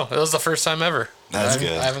let me go. It was the first time ever. That's I good.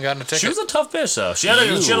 haven't gotten a ticket. She was a tough bitch, though. She had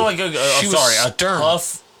a She was a stern.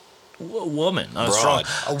 tough woman. Broad. Strong.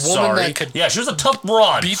 A woman Sorry. that could Yeah, she was a tough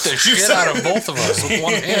broad. beat the She shit was- out of both of us with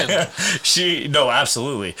one hand. No,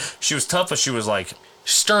 absolutely. She was tough, but she was like,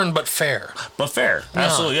 Stern but fair. but fair.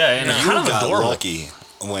 Absolutely, yeah. And You kind of got adorable. lucky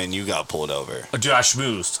when you got pulled over. Dude, I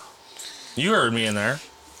schmoozed. You heard me in there.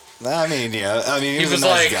 I mean, yeah. I mean, he was was a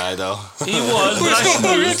nice like- guy, though. He was, but I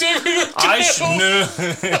schmoozed. I schmoozed.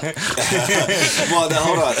 Well, now,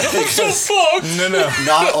 hold on.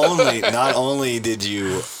 Fuck. Not only did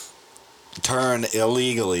you turn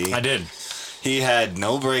illegally, I did. he had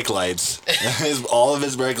no brake lights. All of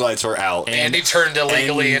his brake lights were out. And he turned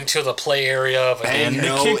illegally into the play area of a And the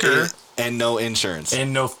no kicker- and no insurance.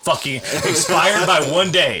 And no fucking expired by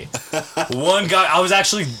one day. One guy. I was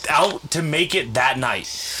actually out to make it that night.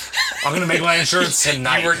 I'm gonna make my insurance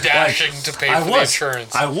tonight. You were dashing to pay for the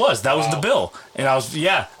insurance. I was. That was the bill. And I was.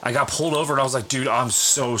 Yeah. I got pulled over, and I was like, dude, I'm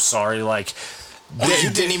so sorry. Like, You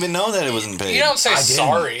didn't even know that it wasn't paid. You don't say I didn't.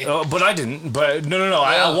 sorry. But I didn't. But no.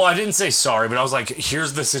 Yeah. I didn't say sorry, but I was like,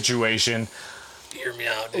 here's the situation. Hear me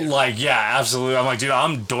out, dude. Like, yeah, absolutely. I'm like, dude,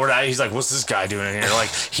 I'm DoorDash. He's like, what's this guy doing in here? Like,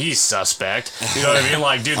 he's suspect. You know what I mean?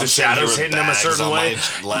 Like, dude, the I'm sitting here shadow's with hitting him a bags certain on way.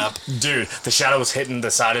 my lap. Dude, the shadow was hitting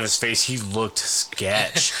the side of his face. He looked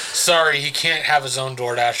sketch. Sorry, he can't have his own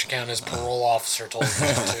DoorDash account. His parole officer told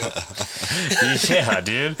him not to. Yeah,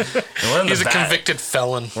 dude. And we're in He's the a convicted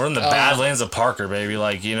felon. We're in the Badlands of Parker, baby.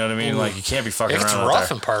 Like, you know what I mean? Like, you can't be fucking It gets around rough out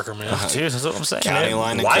there. in Parker, man. Dude, that's what I'm saying. County man.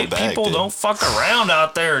 line in White Quebec, people dude. don't fuck around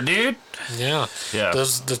out there, dude. Yeah. Yeah.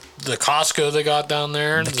 The Costco they got down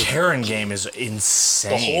there. The Karen game is The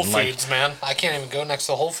insane. Whole Foods, man. I can't even go next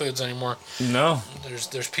to Whole Foods anymore. No.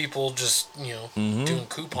 There's people just, doing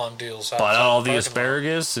coupon deals. Bought out all the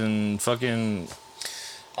asparagus and fucking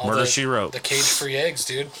Murder, She Wrote. The cage-free eggs,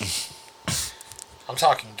 dude. I'm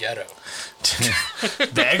talking ghetto.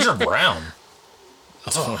 The eggs are brown.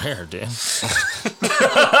 That's weird, dude.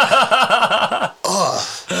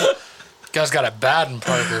 Guys got it bad in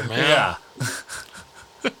Parker, man.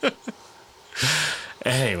 Yeah.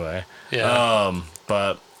 Anyway. Yeah.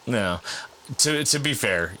 But no. To be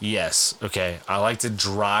fair, yes. Okay. I like to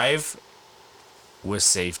drive with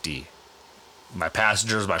safety. My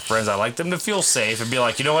passengers, my friends, I like them to feel safe and be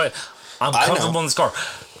like, you know what? I'm comfortable in this car.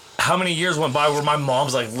 How many years went by where my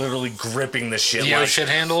mom's like literally gripping the shit, The shit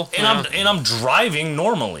handle, and I'm driving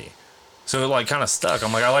normally, so it like kind of stuck.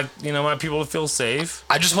 I'm like, I like my people to feel safe.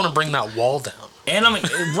 I just want to bring that wall down. And I'm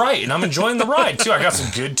right, and I'm enjoying the ride too. I got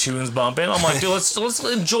some good tunes bumping. I'm like, dude, let's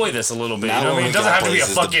enjoy this a little bit. Now You know what I mean? It doesn't have to be a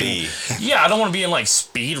fucking. be. Yeah, I don't want to be in like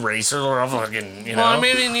Speed Racer or a fucking. Well, I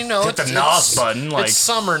mean, hit the NOS button. Like it's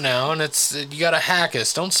summer now, and you gotta hack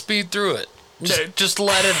us. Don't speed through it. Just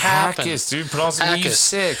let it happen. Hackers, dude. Put on some Eve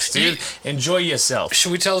 6, dude. Enjoy yourself.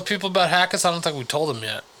 Should we tell the people about Hackers? I don't think we told them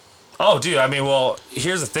yet. Oh, dude. I mean, well,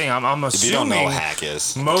 here's the thing. I'm assuming If you don't know what hack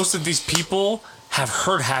is, most of these people have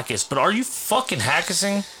heard Hackers, but are you fucking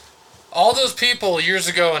hackising? All those people years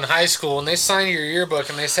ago in high school, when they signed your yearbook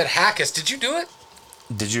and they said Hackers, did you do it?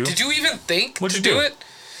 Did you? Did you even think What'd to you do? it?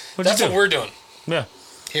 What'd That's you do? what we're doing. Yeah.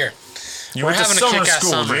 Here. You We're went to having a summer kick-ass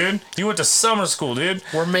school, summer. dude. You went to summer school, dude.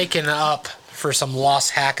 We're making up for some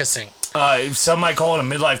lost hackising. Some might call it a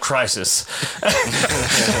midlife crisis.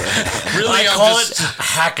 Really, I call it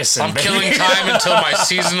hackising. I'm baby. killing time until my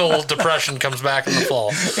seasonal depression comes back in the fall.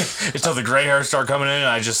 Until the gray hairs start coming in, and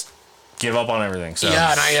I just give up on everything. So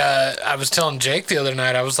Yeah, and I was telling Jake the other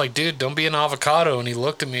night, I was like, dude, don't be an avocado. And he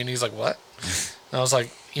looked at me and he's like, what? And I was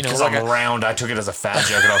like, because like I'm round, I took it as a fat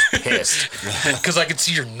joke, and I was pissed. because I could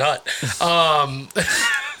see your nut.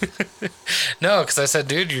 No, because I said,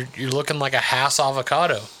 dude, you're looking like a Hass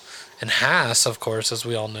avocado. And Hass, of course, as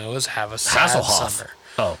we all know, is have a sad Hasselhoff. summer.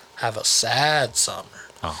 Oh, Have a sad summer.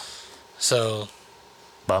 Oh. So,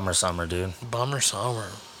 bummer summer, dude. bummer summer.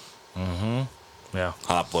 Yeah.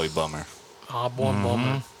 hot boy bummer. Hot boy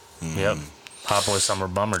bummer. Yep. Hot boy summer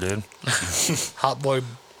bummer, dude. Hot boy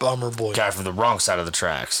bummer boy. Guy from the wrong side of the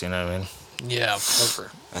tracks. You know what I mean? Yeah,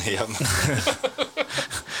 Parker. Yep. I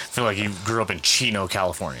feel like you grew up in Chino,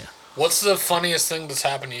 California. What's the funniest thing that's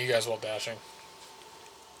happened to you guys while dashing?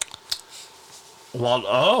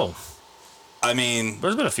 Well, I mean,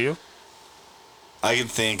 there's been a few. I can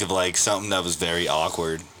think of like something that was very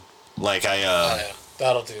awkward. Like Oh, yeah,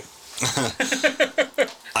 that'll do.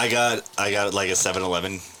 I got like a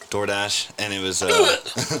 7-Eleven DoorDash, and it was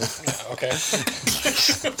Okay.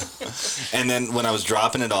 and then when I was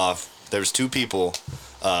dropping it off, there was two people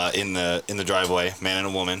in the driveway, man and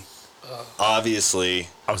a woman. Obviously,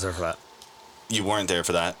 I was there for that. you weren't there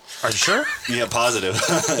for that. Are you sure? Yeah, positive.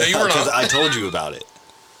 No, you were Because not. I told you about it.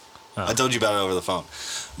 I told you about it over the phone.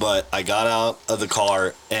 But I got out of the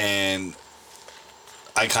car and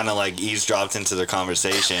I kind of like eavesdropped into their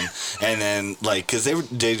conversation, and then like because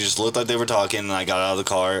they just looked like they were talking, and I got out of the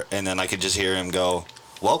car, and then I could just hear him go,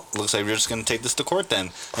 "Well, looks like we're just gonna take this to court then."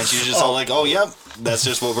 And she's just all like, "Oh, yep, that's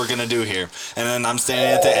just what we're gonna do here." And then I'm standing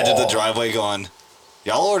at the edge of the driveway going,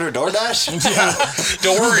 "Y'all order DoorDash?"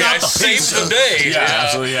 Don't worry, I saved the day. Yeah,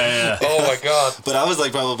 absolutely. Yeah. Oh my god. But I was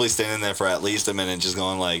like probably standing there for at least a minute, just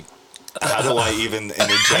going like, "How do I even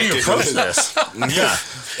interject?" How do you approach this? Yeah.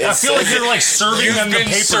 I feel like you're like serving You've them the been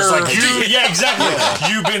papers. served. Like yeah, exactly.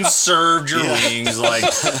 You've been served your wings. Like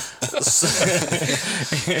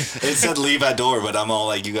It said leave at door, but I'm all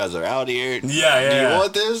like, "You guys are out here. Yeah. Do you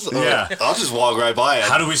want this? Or Yeah. I'll just walk right by it."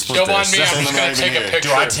 How do we split Don't this? mind me, I'm I'm just not gonna even take a here. picture.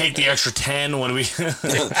 Do I take the extra 10? What do we?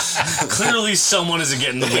 Clearly, someone isn't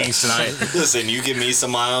getting the wings tonight. Listen, you give me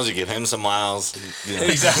some miles, you give him some miles. You know.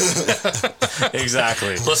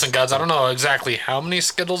 Exactly. Listen, guys, I don't know exactly how many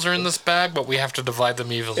Skittles are in this bag, but we have to divide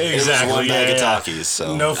them evenly. It was Exactly. one bag of yeah. Takis,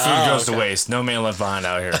 so No food goes to okay. waste. No man left behind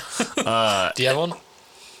out here. Do you have one?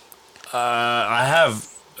 I have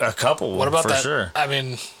a couple. What about for that? sure? I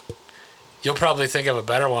mean, you'll probably think of a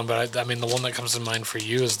better one, but I mean, the one that comes to mind for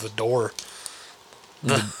you is the door.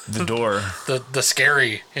 The door. The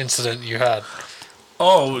scary incident you had.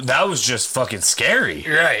 Oh, that was just fucking scary.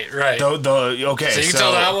 Right. Okay, So you can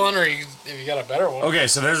tell that one, or if you got a better one. Okay,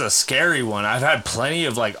 so there's a scary one. I've had plenty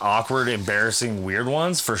of like awkward, embarrassing, weird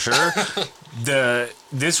ones for sure.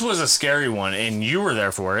 This was a scary one, and you were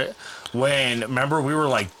there for it. When remember we were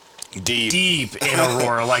like Deep. in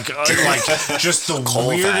Aurora, like just the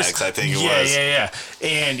weirdest. Colfax, I think it was. Yeah.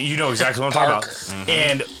 And you know exactly what I'm talking about. Mm-hmm.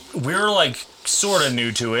 And we're like sort of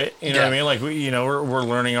new to it, you know what I mean? Like we're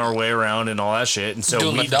learning our way around and all that shit. And so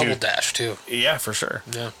doing we the double dash too. Yeah, for sure.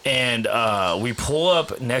 Yeah. And we pull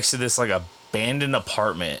up next to this like abandoned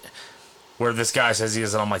apartment where this guy says he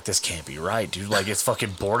is, and I'm like, this can't be right, dude. Like, it's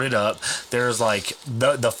fucking boarded up. There's like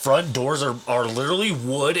the front doors are literally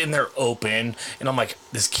wood and they're open, and I'm like,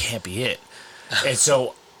 this can't be it. And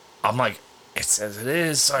so I'm like, it says it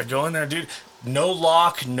is. So I go in there, dude. No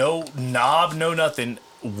lock, no knob, no nothing.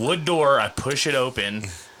 Wood door. I push it open.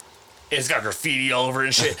 It's got graffiti all over it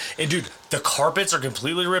and shit. And dude, the carpets are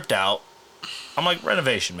completely ripped out. I'm like,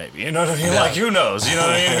 renovation maybe. You know what I mean? Like, who knows? You know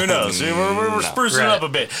what I mean? Who knows? We're sprucing it up a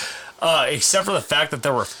bit. Except for the fact that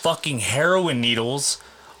there were fucking heroin needles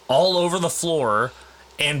all over the floor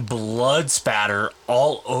and blood spatter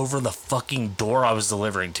all over the fucking door I was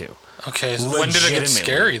delivering to. Okay, so when did it get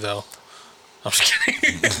scary, though? I'm just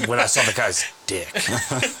kidding. When I saw the guy's dick.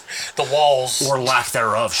 The walls. Or lack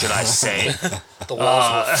thereof, should I say. The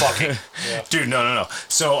walls were fucking... Yeah. Dude, no.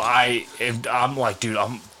 So I'm like, dude,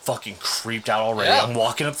 I'm fucking creeped out already. Yeah. I'm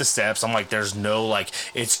walking up the steps. I'm like, there's no, like,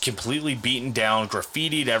 it's completely beaten down,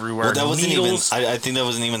 graffitied everywhere. Well, that wasn't needles. even. I think that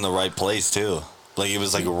wasn't even the right place too. Like it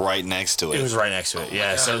was like right next to it. It was right next to it.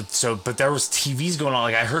 Yeah. So, but there was TVs going on.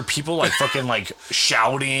 Like I heard people like fucking like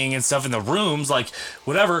shouting and stuff in the rooms, like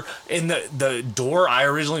whatever. And the door I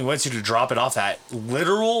originally went to drop it off at,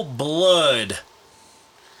 literal blood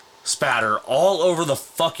spatter all over the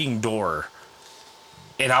fucking door.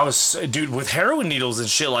 And I was, dude, with heroin needles and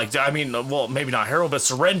shit like that. I mean, well, maybe not heroin, but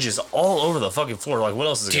syringes all over the fucking floor. Like, what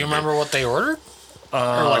else is it? Do you remember what they ordered? Or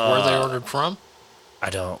like where they ordered from? I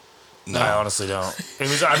don't. No. I honestly don't. It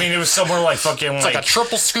was. I mean, it was somewhere like fucking. It's like a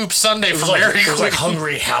triple scoop sundae from like, Mary it was like Queen.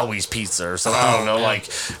 Hungry Howie's Pizza or something. I don't know,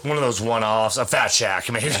 like one of those one-offs, a Fat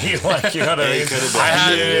Shack maybe. Like, you know what I mean? It could have been.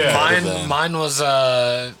 I had mine was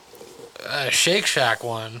a Shake Shack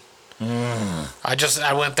one.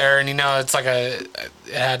 I went there and it's like it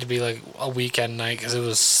had to be like a weekend night because it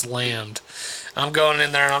was slammed. And I'm going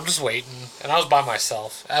in there and I'm just waiting, and I was by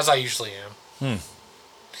myself as I usually am.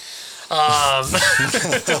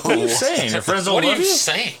 What are you saying? Your friends don't What are love you you?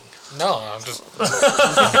 saying? No, I'm just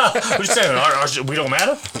What are you saying? We don't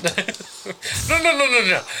matter?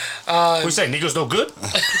 no. What are you saying? Nico's no good?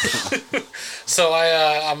 So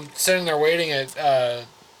I'm sitting there waiting at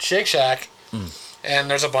Shake Shack,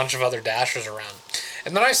 and there's a bunch of other dashers around.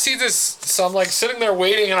 And then I see this, so I'm like sitting there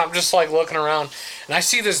waiting, and I'm just like looking around, and I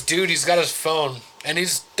see this dude. He's got his phone, and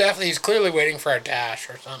he's clearly waiting for a dash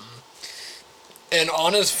or something. And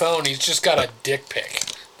on his phone, he's just got a dick pic,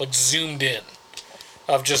 like zoomed in,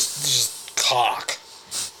 of just cock.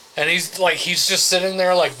 And he's just sitting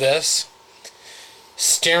there like this,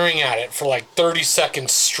 staring at it for like 30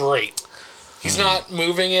 seconds straight. He's not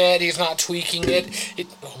moving it. He's not tweaking it.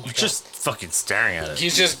 Oh my God. Just fucking staring at it.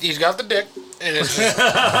 He's got the dick, and it's just,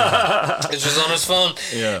 it's just on his phone.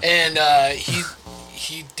 Yeah. And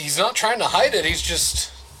he's not trying to hide it. He's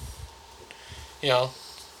just,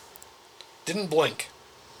 didn't blink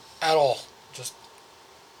at all. Just,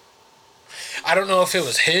 I don't know if it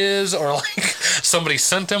was his or like somebody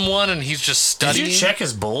sent him one and he's just studying. Did you check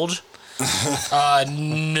his bulge?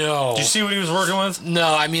 No. Did you see what he was working with?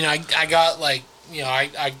 No, I mean, I got like,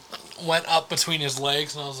 I went up between his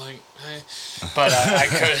legs and I was like, hey, but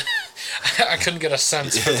I couldn't get a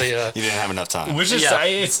sense for the. You didn't have enough time. Which is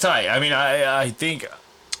it's tight. I mean, I think.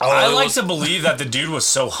 I like to believe that the dude was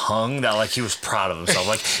so hung that like he was proud of himself.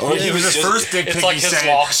 Like it was his first dick pic like he his sent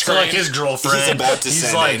lock to screen. like his girlfriend. He's about to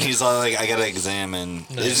send like, it. He's like, I gotta examine.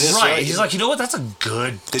 Is this right. He's like, you know what? That's a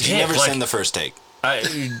good. Did you never send the first take?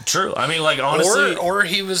 True. I mean, like honestly, or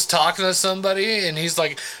he was talking to somebody and he's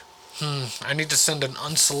like, I need to send an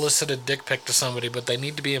unsolicited dick pic to somebody, but they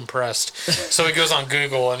need to be impressed. So he goes on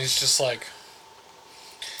Google and he's just like,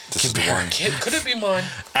 This is the one. could it be mine?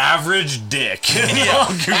 average dick. Yeah,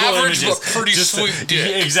 Google average images. but pretty Just sweet dick.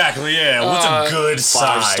 Yeah, exactly. Yeah. What's a good 5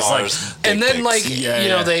 size? stars. Like, And then, like,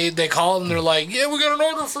 Yeah. they call him and they're like, yeah, we got an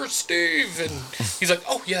order for Steve. And he's like,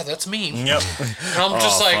 oh, yeah, that's me. yep. And I'm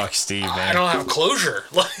just like, fuck Steve, man. I don't have closure.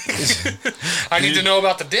 Like, I need to know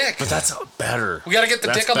about the dick. But that's better. We got to get the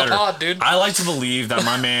That's dick on better. the pod, dude. I like to believe that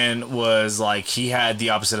my man was like, he had the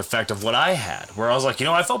opposite effect of what I had, where I was like,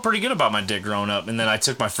 I felt pretty good about my dick growing up, and then I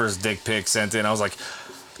took my first dick pic, sent it, and I was like,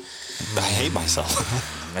 I hate myself.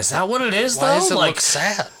 is that what it is, Why though? does it like, look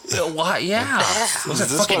sad? why? Yeah. Is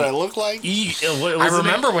this what I look like? I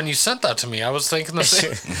remember when you sent that to me. I was thinking the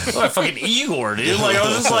same. Like fucking Igor, dude. Like I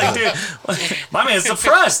was just like, dude, like, my man's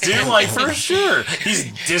depressed, dude. Like for sure,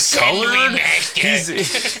 he's discolored.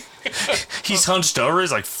 he's hunched over.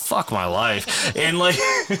 He's like, fuck my life. And like,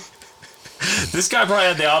 this guy probably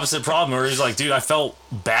had the opposite problem where he's like, dude, I felt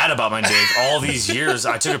bad about my dick all these years.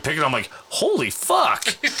 I took a picture and I'm like, holy fuck.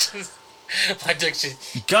 My dick's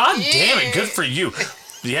just... God damn it. Good for you.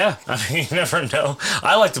 Yeah. I mean, you never know.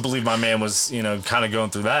 I like to believe my man was, kind of going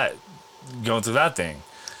through that thing.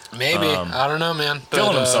 Maybe. I don't know, man. But,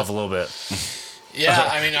 Feeling himself a little bit. Yeah,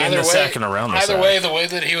 I mean, In the sack and around the either sack. way, the way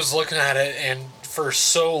that he was looking at it, and for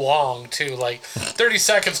so long, too, like, 30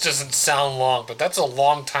 seconds doesn't sound long, but that's a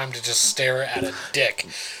long time to just stare at a dick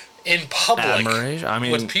in public. Admiration. I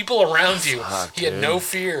mean, with people around you. fuck, He had dude. no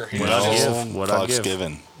fear. He What was I'd just- give.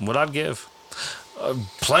 What I'd give.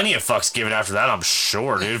 Plenty of fucks given after that, I'm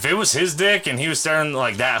sure, dude. If it was his dick and he was staring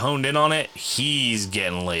like that, honed in on it, he's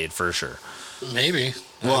getting laid for sure. Maybe.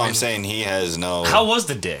 Well, I'm saying he has no. How was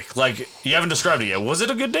the dick? Like, you haven't described it yet. Was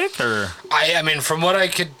it a good dick, or I mean, from what I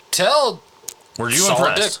could tell, were you solid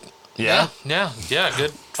impressed? dick. Yeah. Yeah,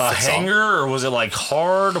 good. A Fits all. hanger, or was it like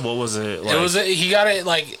hard? What was it? Like, It was. He got it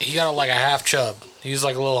like a half chub. He was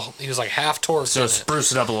like half torqued. so in it.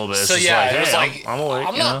 spruce it up a little bit. It's So just yeah, like, it was hey, like I'm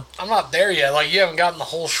awake. I'm not there yet. Like, you haven't gotten the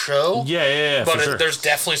whole show. Yeah, but for sure. there's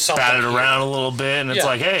definitely something. Batted here. around a little bit, and it's Yeah.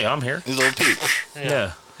 like, hey, I'm here. His little peep.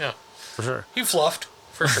 Yeah, Yeah, for sure. he fluffed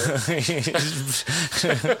for sure.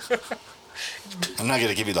 I'm not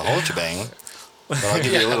gonna give you the whole shebang, but I'll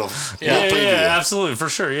give you a little. Yeah. little preview. Yeah, absolutely, for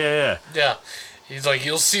sure. Yeah. Yeah, he's like,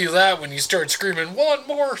 you'll see that when you start screaming one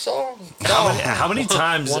more song. How many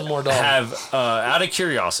times One more dog. have, out of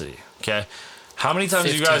curiosity, okay, how many times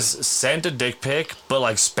have you 15. guys sent a dick pic, but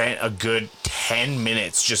like spent a good 10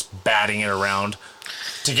 minutes just batting it around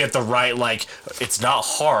to get the right, like, it's not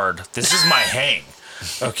hard. This is my hang,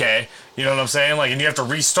 okay? You know what I'm saying? Like, and you have to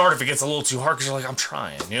restart if it gets a little too hard because you're like, I'm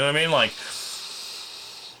trying. You know what I mean? Like,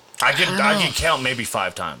 I can count maybe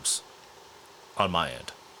 5 times on my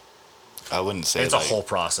end. I wouldn't say It's like a whole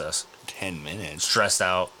process. 10 minutes. Stressed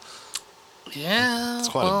out. Yeah, It's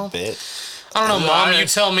quite a bit. I don't know, Mom. You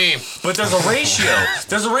tell me. But there's a ratio.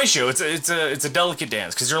 There's a ratio. It's a delicate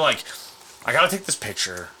dance because you're like, I gotta take this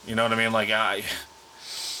picture. You know what I mean? Like I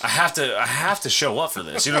have to show up for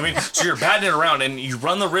this. You know what I mean? So you're batting it around, and you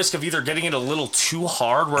run the risk of either getting it a little too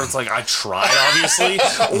hard, where it's like I tried, obviously,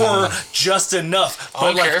 or just enough.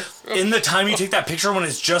 But like in the time you take that picture, when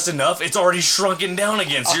it's just enough, it's already shrunken down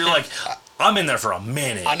again. So you're like, I'm in there for a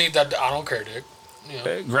minute. I need that. I don't care, dude. You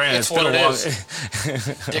know, Granted, it's it's been what a it long.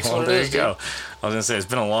 is. Dick's Well, what it there is, you go. dude. I was gonna say it's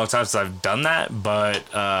been a long time since I've done that, but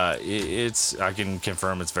it's I can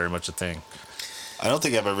confirm it's very much a thing. I don't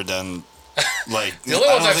think I've ever done like The only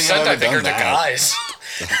ones don't I've sent, I ever think, are done to that. guys.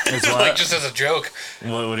 It's Like, what? just as a joke.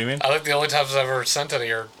 What do you mean? I think the only times I've ever sent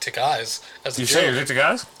any are to guys. As a You joke. say you're dick to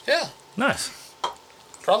guys? Yeah, Nice.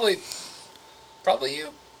 probably you.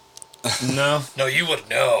 No, No, you would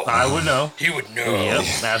know. I would know. You would know.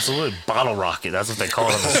 Yep, absolutely. Bottle rocket. That's what they call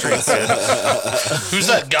it on the streets. Dude. Who's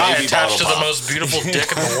that guy Baby attached to bottle the pop. most beautiful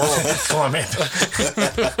dick in the world? Come on,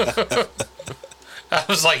 man. I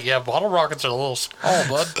was like, yeah, bottle rockets are a little small,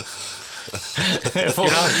 bud.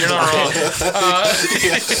 You're not wrong.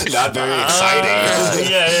 Not very exciting.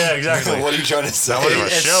 Yeah, exactly. What are you trying to say? was a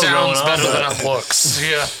It show sounds going on, better but- than it looks.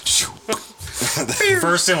 Yeah.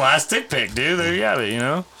 First and last dick pic, dude. There you have it. You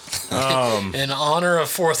know. In honor of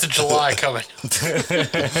 4th of July coming.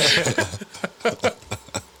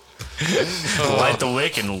 Light the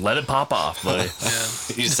wick and let it pop off, buddy.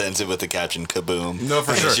 You sent it with the caption "kaboom." No,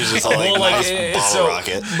 for sure. She's just all like, Well, like, nice bottle so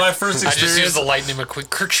rocket. my first I just experience. used the Lightning McQueen.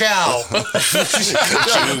 Kerchow.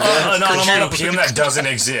 No, I'm on a PM that doesn't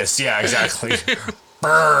exist. Yeah, exactly.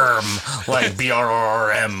 Berm, like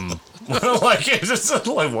BRRM. Like it's just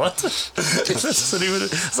like what? It's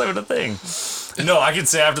not even a thing. No, I can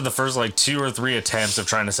say after the first like 2 or 3 attempts of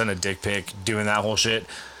trying to send a dick pic, doing that whole shit.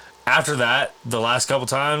 After that, the last couple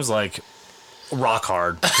times, like rock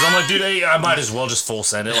hard. Because I'm like, dude, hey, I might as well just full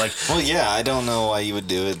send it. Like, Well, yeah, I don't know why you would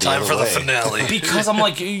do it. Time for the way. finale. because I'm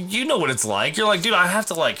like, you know what it's like. You're like, dude, I have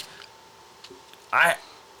to like, I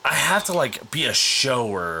have to like be a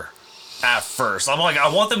shower at first. I'm like, I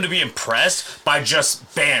want them to be impressed by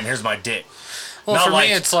just bam, here's my dick. Well, Not for like,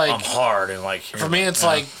 me, it's like I'm hard and like. For me, it's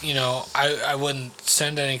like, you know, I wouldn't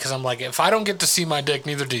send any because I'm like, if I don't get to see my dick,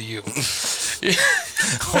 neither do you.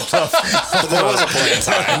 But there was a point in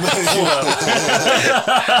time.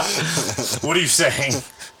 What are you saying?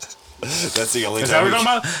 That's the only Is that time. what you're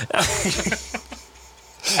talking about?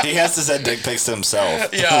 He has to send dick pics to himself.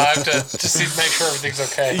 Yeah, I have to see, make sure everything's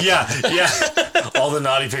okay. Yeah. All the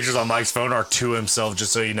naughty pictures on Mike's phone are to himself,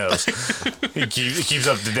 just so he knows. He keeps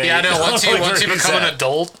up to date. Yeah, I know. Once you Like, become where an he's at.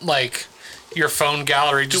 adult, like your phone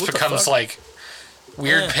gallery just what the becomes fuck? like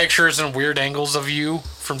weird pictures and weird angles of you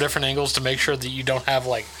from different angles to make sure that you don't have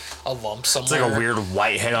like a lump somewhere. It's like a weird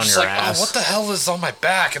white head on It's your like, ass. oh, what the hell is on my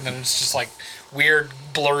back? And then it's just like weird,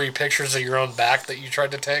 blurry pictures of your own back that you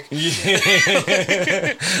tried to take. An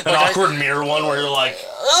awkward mirror one where you're like,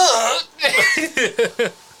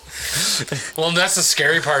 Well, and that's the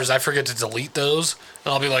scary part is I forget to delete those,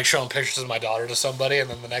 and I'll be like showing pictures of my daughter to somebody, and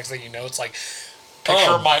then the next thing you know, it's like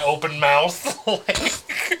picture of my open mouth,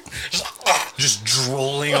 just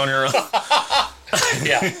drooling on your own.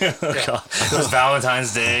 yeah. God. It was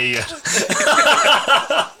Valentine's Day.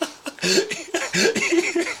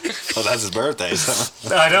 Oh, that's his birthday.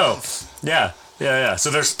 So. I know. Yeah. So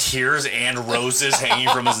there's tears and roses hanging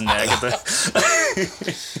from his neck.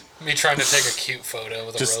 Me trying to take a cute photo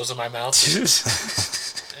with a rose in my mouth.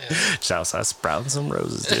 Just outside sprouting some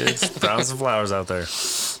roses, dude. Sprouting some flowers out there.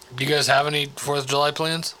 Do you guys have any 4th of July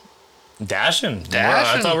plans? Dashing.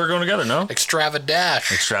 Dashing. I thought we were going together, no?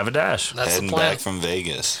 Extravadash. Extravadash. That's Heading the plan. back from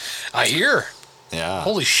Vegas. I hear. Yeah.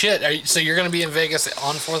 Holy shit. So you're going to be in Vegas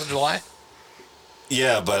on 4th of July?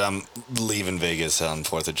 Yeah, but I'm leaving Vegas on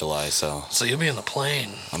 4th of July, so So you'll be in the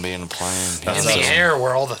plane. I'm being a plane. In the air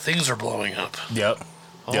where all the things are blowing up. Yep.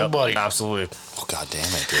 Oh, buddy. Absolutely. Oh, God damn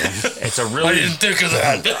it, dude. It's a I really... didn't think of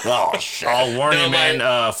that. Oh, shit. I'll warn No, you, man.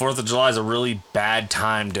 4th of July is a really bad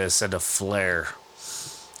time to send a flare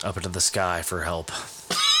up into the sky for help.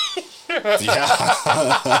 Yeah.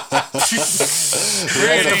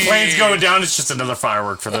 If the plane's going down, it's just another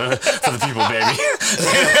firework for the people, baby.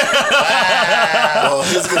 Well,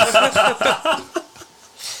 he's gonna...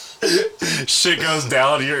 Shit goes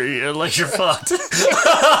down, you're like you're fucked.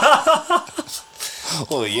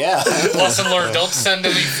 Well, yeah. Lesson learned. Don't send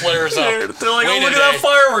any flares up. They're like, Wait oh, a look at day. that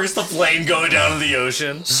fireworks. The plane going down in the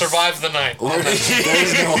ocean. Survive the night.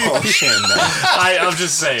 There's no ocean, man. I'm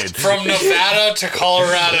just saying. From Nevada to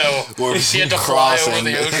Colorado, We're he had to fly over crossing,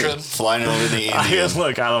 the ocean. flying over the Indian.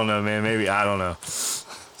 Look, I don't know, man. Maybe, I don't know.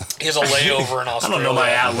 He has a layover in I Australia. don't know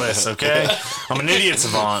my atlas, okay? I'm an idiot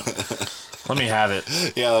savant. Let me have it.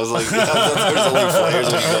 Yeah, I was like, there's only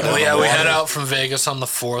flares when you go down Well, yeah, the we water. head out from Vegas on the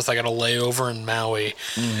 4th. I got a layover in Maui.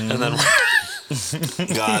 And then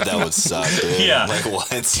God, that would suck, dude. Yeah. Like, what?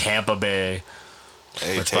 Tampa Bay.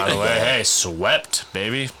 Hey, Which, take by the it way, back. hey, swept,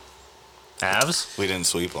 baby. Avs? We didn't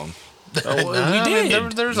sweep them. Oh, I we mean,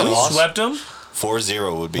 did. there's a We loss. swept them.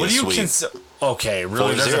 4-0 would be What a do you sweep. consider? Okay,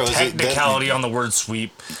 really? 4-0, There's a is it- technicality on the word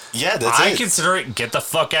sweep. Yeah, that's I it. consider it. Get the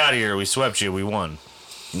fuck out of here. We swept you. We won.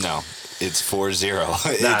 No, it's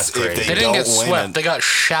 4-0. That's If crazy. They They didn't don't get win swept. it- They got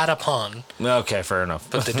shat upon, Okay, fair enough.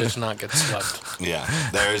 but they did not get swept. Yeah,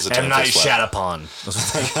 there is a term M. for Night swept.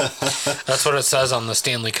 Shyamalan. That's what it says on the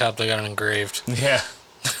Stanley Cup. They got it engraved. Yeah.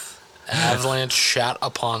 Avalanche shat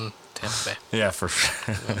upon Tampa Bay. Yeah, for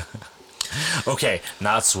sure. Okay,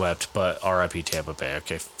 not swept, but R.I.P. Tampa Bay.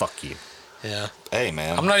 Okay, fuck you. Yeah. Hey,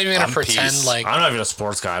 man. I'm not even going to pretend peace. like... I'm not even a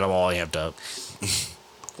sports guy. I'm all amped up. Eat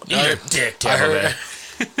your dick, I Tampa heard,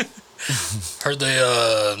 Bay. heard they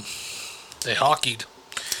hockeyed.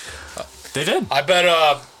 They did. I bet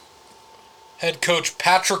head coach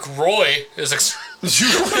Patrick Roy is...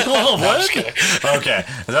 What? Okay.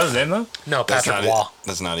 Is that his name, though? No, That's Patrick not Waugh. it.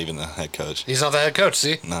 That's not even the head coach. He's not the head coach,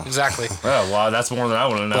 see? No. Exactly. Oh, wow, that's more than I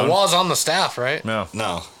would have But known. Waugh's on the staff, right? No.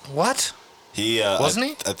 No, What? he Wasn't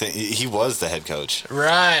he? I think he was the head coach,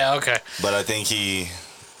 Right, okay. but I think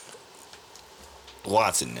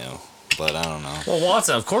Watson knew, but I don't know. Well,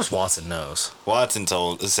 Watson, of course Watson knows. Watson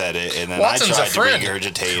said it, and then Watson's I a tried to friend.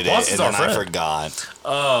 regurgitate it, Watson's and then our I friend. forgot.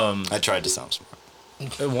 I tried to sound smart.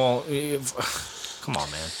 Well, come on,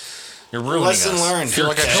 man. You're ruining Lesson us. learned. I feel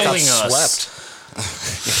like I just got killing us.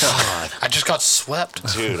 swept. God. I just got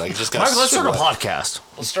swept. Dude, I just got Michael, let's start a swept. podcast.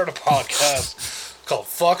 Let's start a podcast called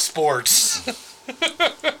Fuck Sports.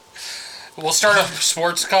 We'll start a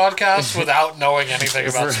sports podcast without knowing anything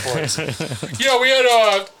about sports. Yeah, we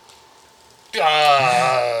had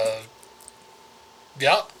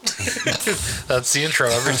yeah. That's the intro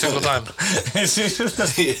every single time.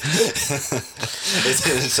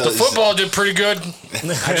 So The football did pretty good.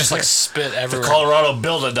 I just like spit everywhere. Colorado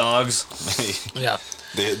Build-A-Dogs. Yeah.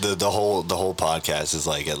 the whole podcast is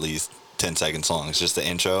like at least 10 seconds long. It's just the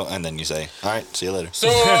intro, and then you say, "All right, see you later." So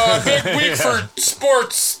big week for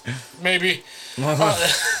sports, maybe. Who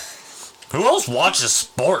else watches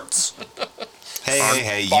sports?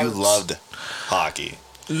 Hey, you farts. loved hockey.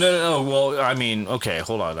 No. Well, I mean, okay,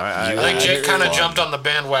 hold on. I think Jake kind of jumped on the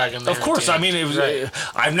bandwagon there. Of course, I mean, it was. Right.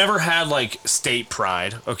 I've never had like state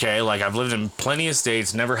pride. Okay, like I've lived in plenty of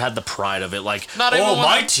states, never had the pride of it. Like, Not even one-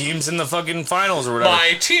 my team's in the fucking finals or whatever.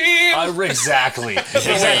 My team. Exactly.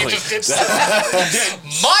 The way you just did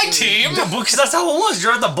my team. Because that's how it was.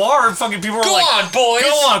 You're at the bar and fucking people are Go like, on, boys. "Go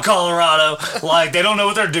on, Colorado!" Like they don't know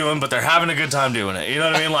what they're doing, but they're having a good time doing it. You know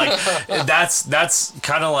what I mean? Like that's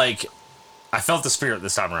kind of like. I felt the spirit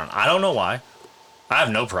this time around. I don't know why. I have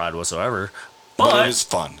no pride whatsoever. But it was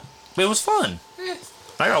fun. It was fun.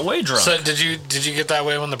 I got way drunk. So did you get that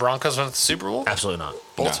way when the Broncos went to the Super Bowl? Absolutely not.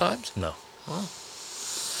 Both times? No.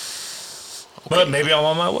 But maybe I'm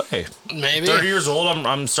on my way. Maybe. 30 years old,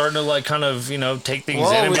 I'm starting to like kind of, take things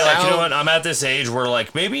Well, in and be like, you know now- what? I'm at this age where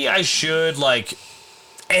like maybe I should like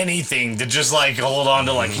anything to just like hold on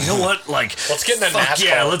to like, you know what? Like Let's get in a fuck NASCAR.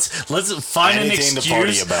 yeah, let's find Anything an to party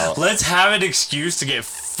excuse. about. Let's have an excuse to get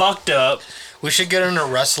fucked up. We should get into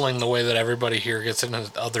wrestling the way that everybody here gets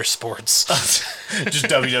into other sports. Just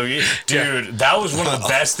WWE. Dude, that was one of the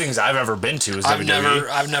best things I've ever been to is WWE.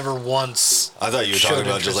 I've never once. I thought you were Showed talking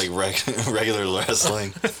about just interest. like regular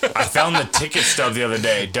wrestling. I found the ticket stub the other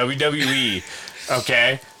day. WWE.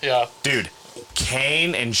 Okay? Yeah. Dude,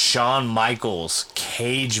 Kane and Shawn Michaels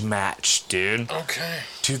cage match, dude. Okay.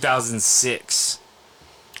 2006.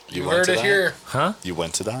 You went heard to it that? here. Huh? You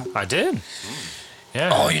went to that? I did.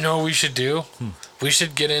 Yeah. Oh, you know what we should do? We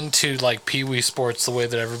should get into like Pee Wee sports the way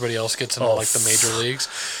that everybody else gets into like the major leagues.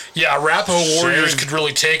 Yeah, Arapahoe Warriors could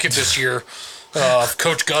really take it this year. If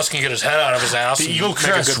Coach Gus can get his head out of his ass. The and Eagle make a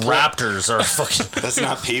Crest good play. Raptors are fucking. That's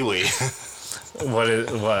not Pee Wee.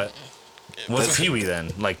 What? What's Pee Wee then?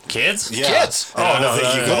 Like kids? Yeah. Kids. And I don't no,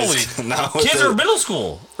 think you no, guys know what Kids the- are middle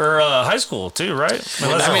school or high school too, right? Unless I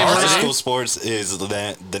mean, they're high varsity. school sports is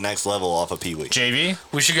the next level off of Pee Wee. JV.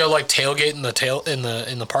 We should go like tailgate in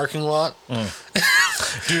the parking lot.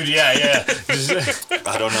 Dude, yeah.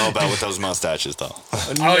 I don't know about with those mustaches though.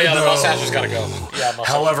 Oh yeah, the mustache has got to go. Yeah. Mustache.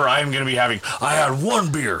 However, I am gonna be having. I had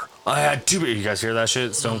one beer. I had two beers. You guys hear that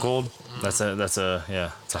shit? Stone Cold. That's a it's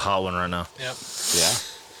a hot one right now. Yep. Yeah.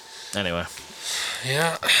 Anyway,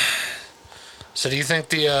 Yeah. So do you think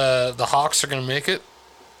the Hawks are going to make it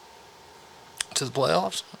to the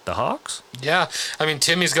playoffs? the Hawks. Yeah. I mean,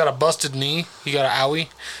 Timmy's got a busted knee. He got an owie.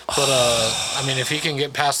 But I mean, if he can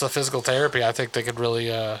get past the physical therapy, I think they could really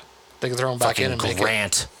they could throw him back in and make it.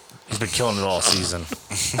 Grant. He's been killing it all season.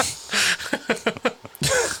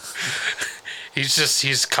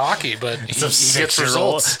 He's cocky, but he gets 6-year-old,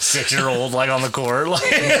 results. 6-year-old like on the court. Like,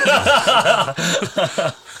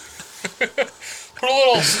 Put a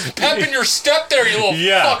little pep in your step there, you little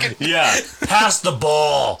fucking. yeah. Pass the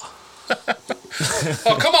ball.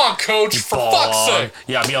 Oh, come on, coach, for fuck's sake.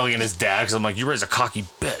 Yeah, I'm yelling at his dad because I'm like, you raised a cocky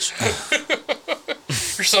bitch.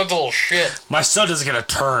 Your son's a little shit. My son doesn't get a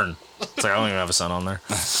turn. It's like, I don't even have a son on there.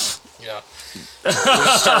 Yeah.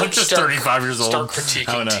 I'm just 35 years old. Start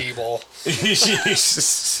critiquing T-ball.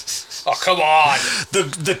 Jesus. Oh, come on.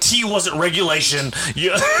 The T wasn't regulation.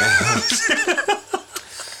 Yeah.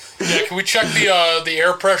 Yeah, can we check the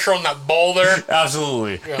air pressure on that ball there?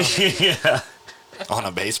 Absolutely. Yeah. On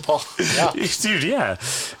a baseball? Yeah. Dude, yeah.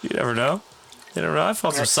 You never know. I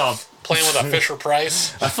felt some soft. Playing with a Fisher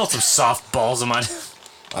Price. I felt some soft balls in my.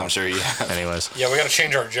 I'm sure you have. Anyways, Yeah, we got to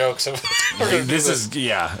change our jokes. We're gonna do this is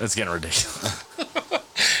it's getting ridiculous.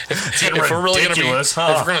 if we're really gonna be, ridiculous, if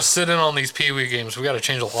we're gonna sit in on these Pee Wee games, we got to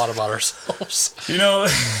change a lot about ourselves. You know,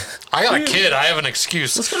 I got a kid. I have an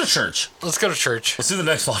excuse. let's go to church. Let's go to church. Let's do the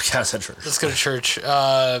next podcast at church. Let's go to church.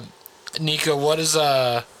 Nico,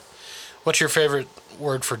 what's your favorite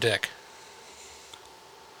word for dick?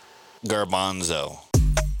 Garbanzo.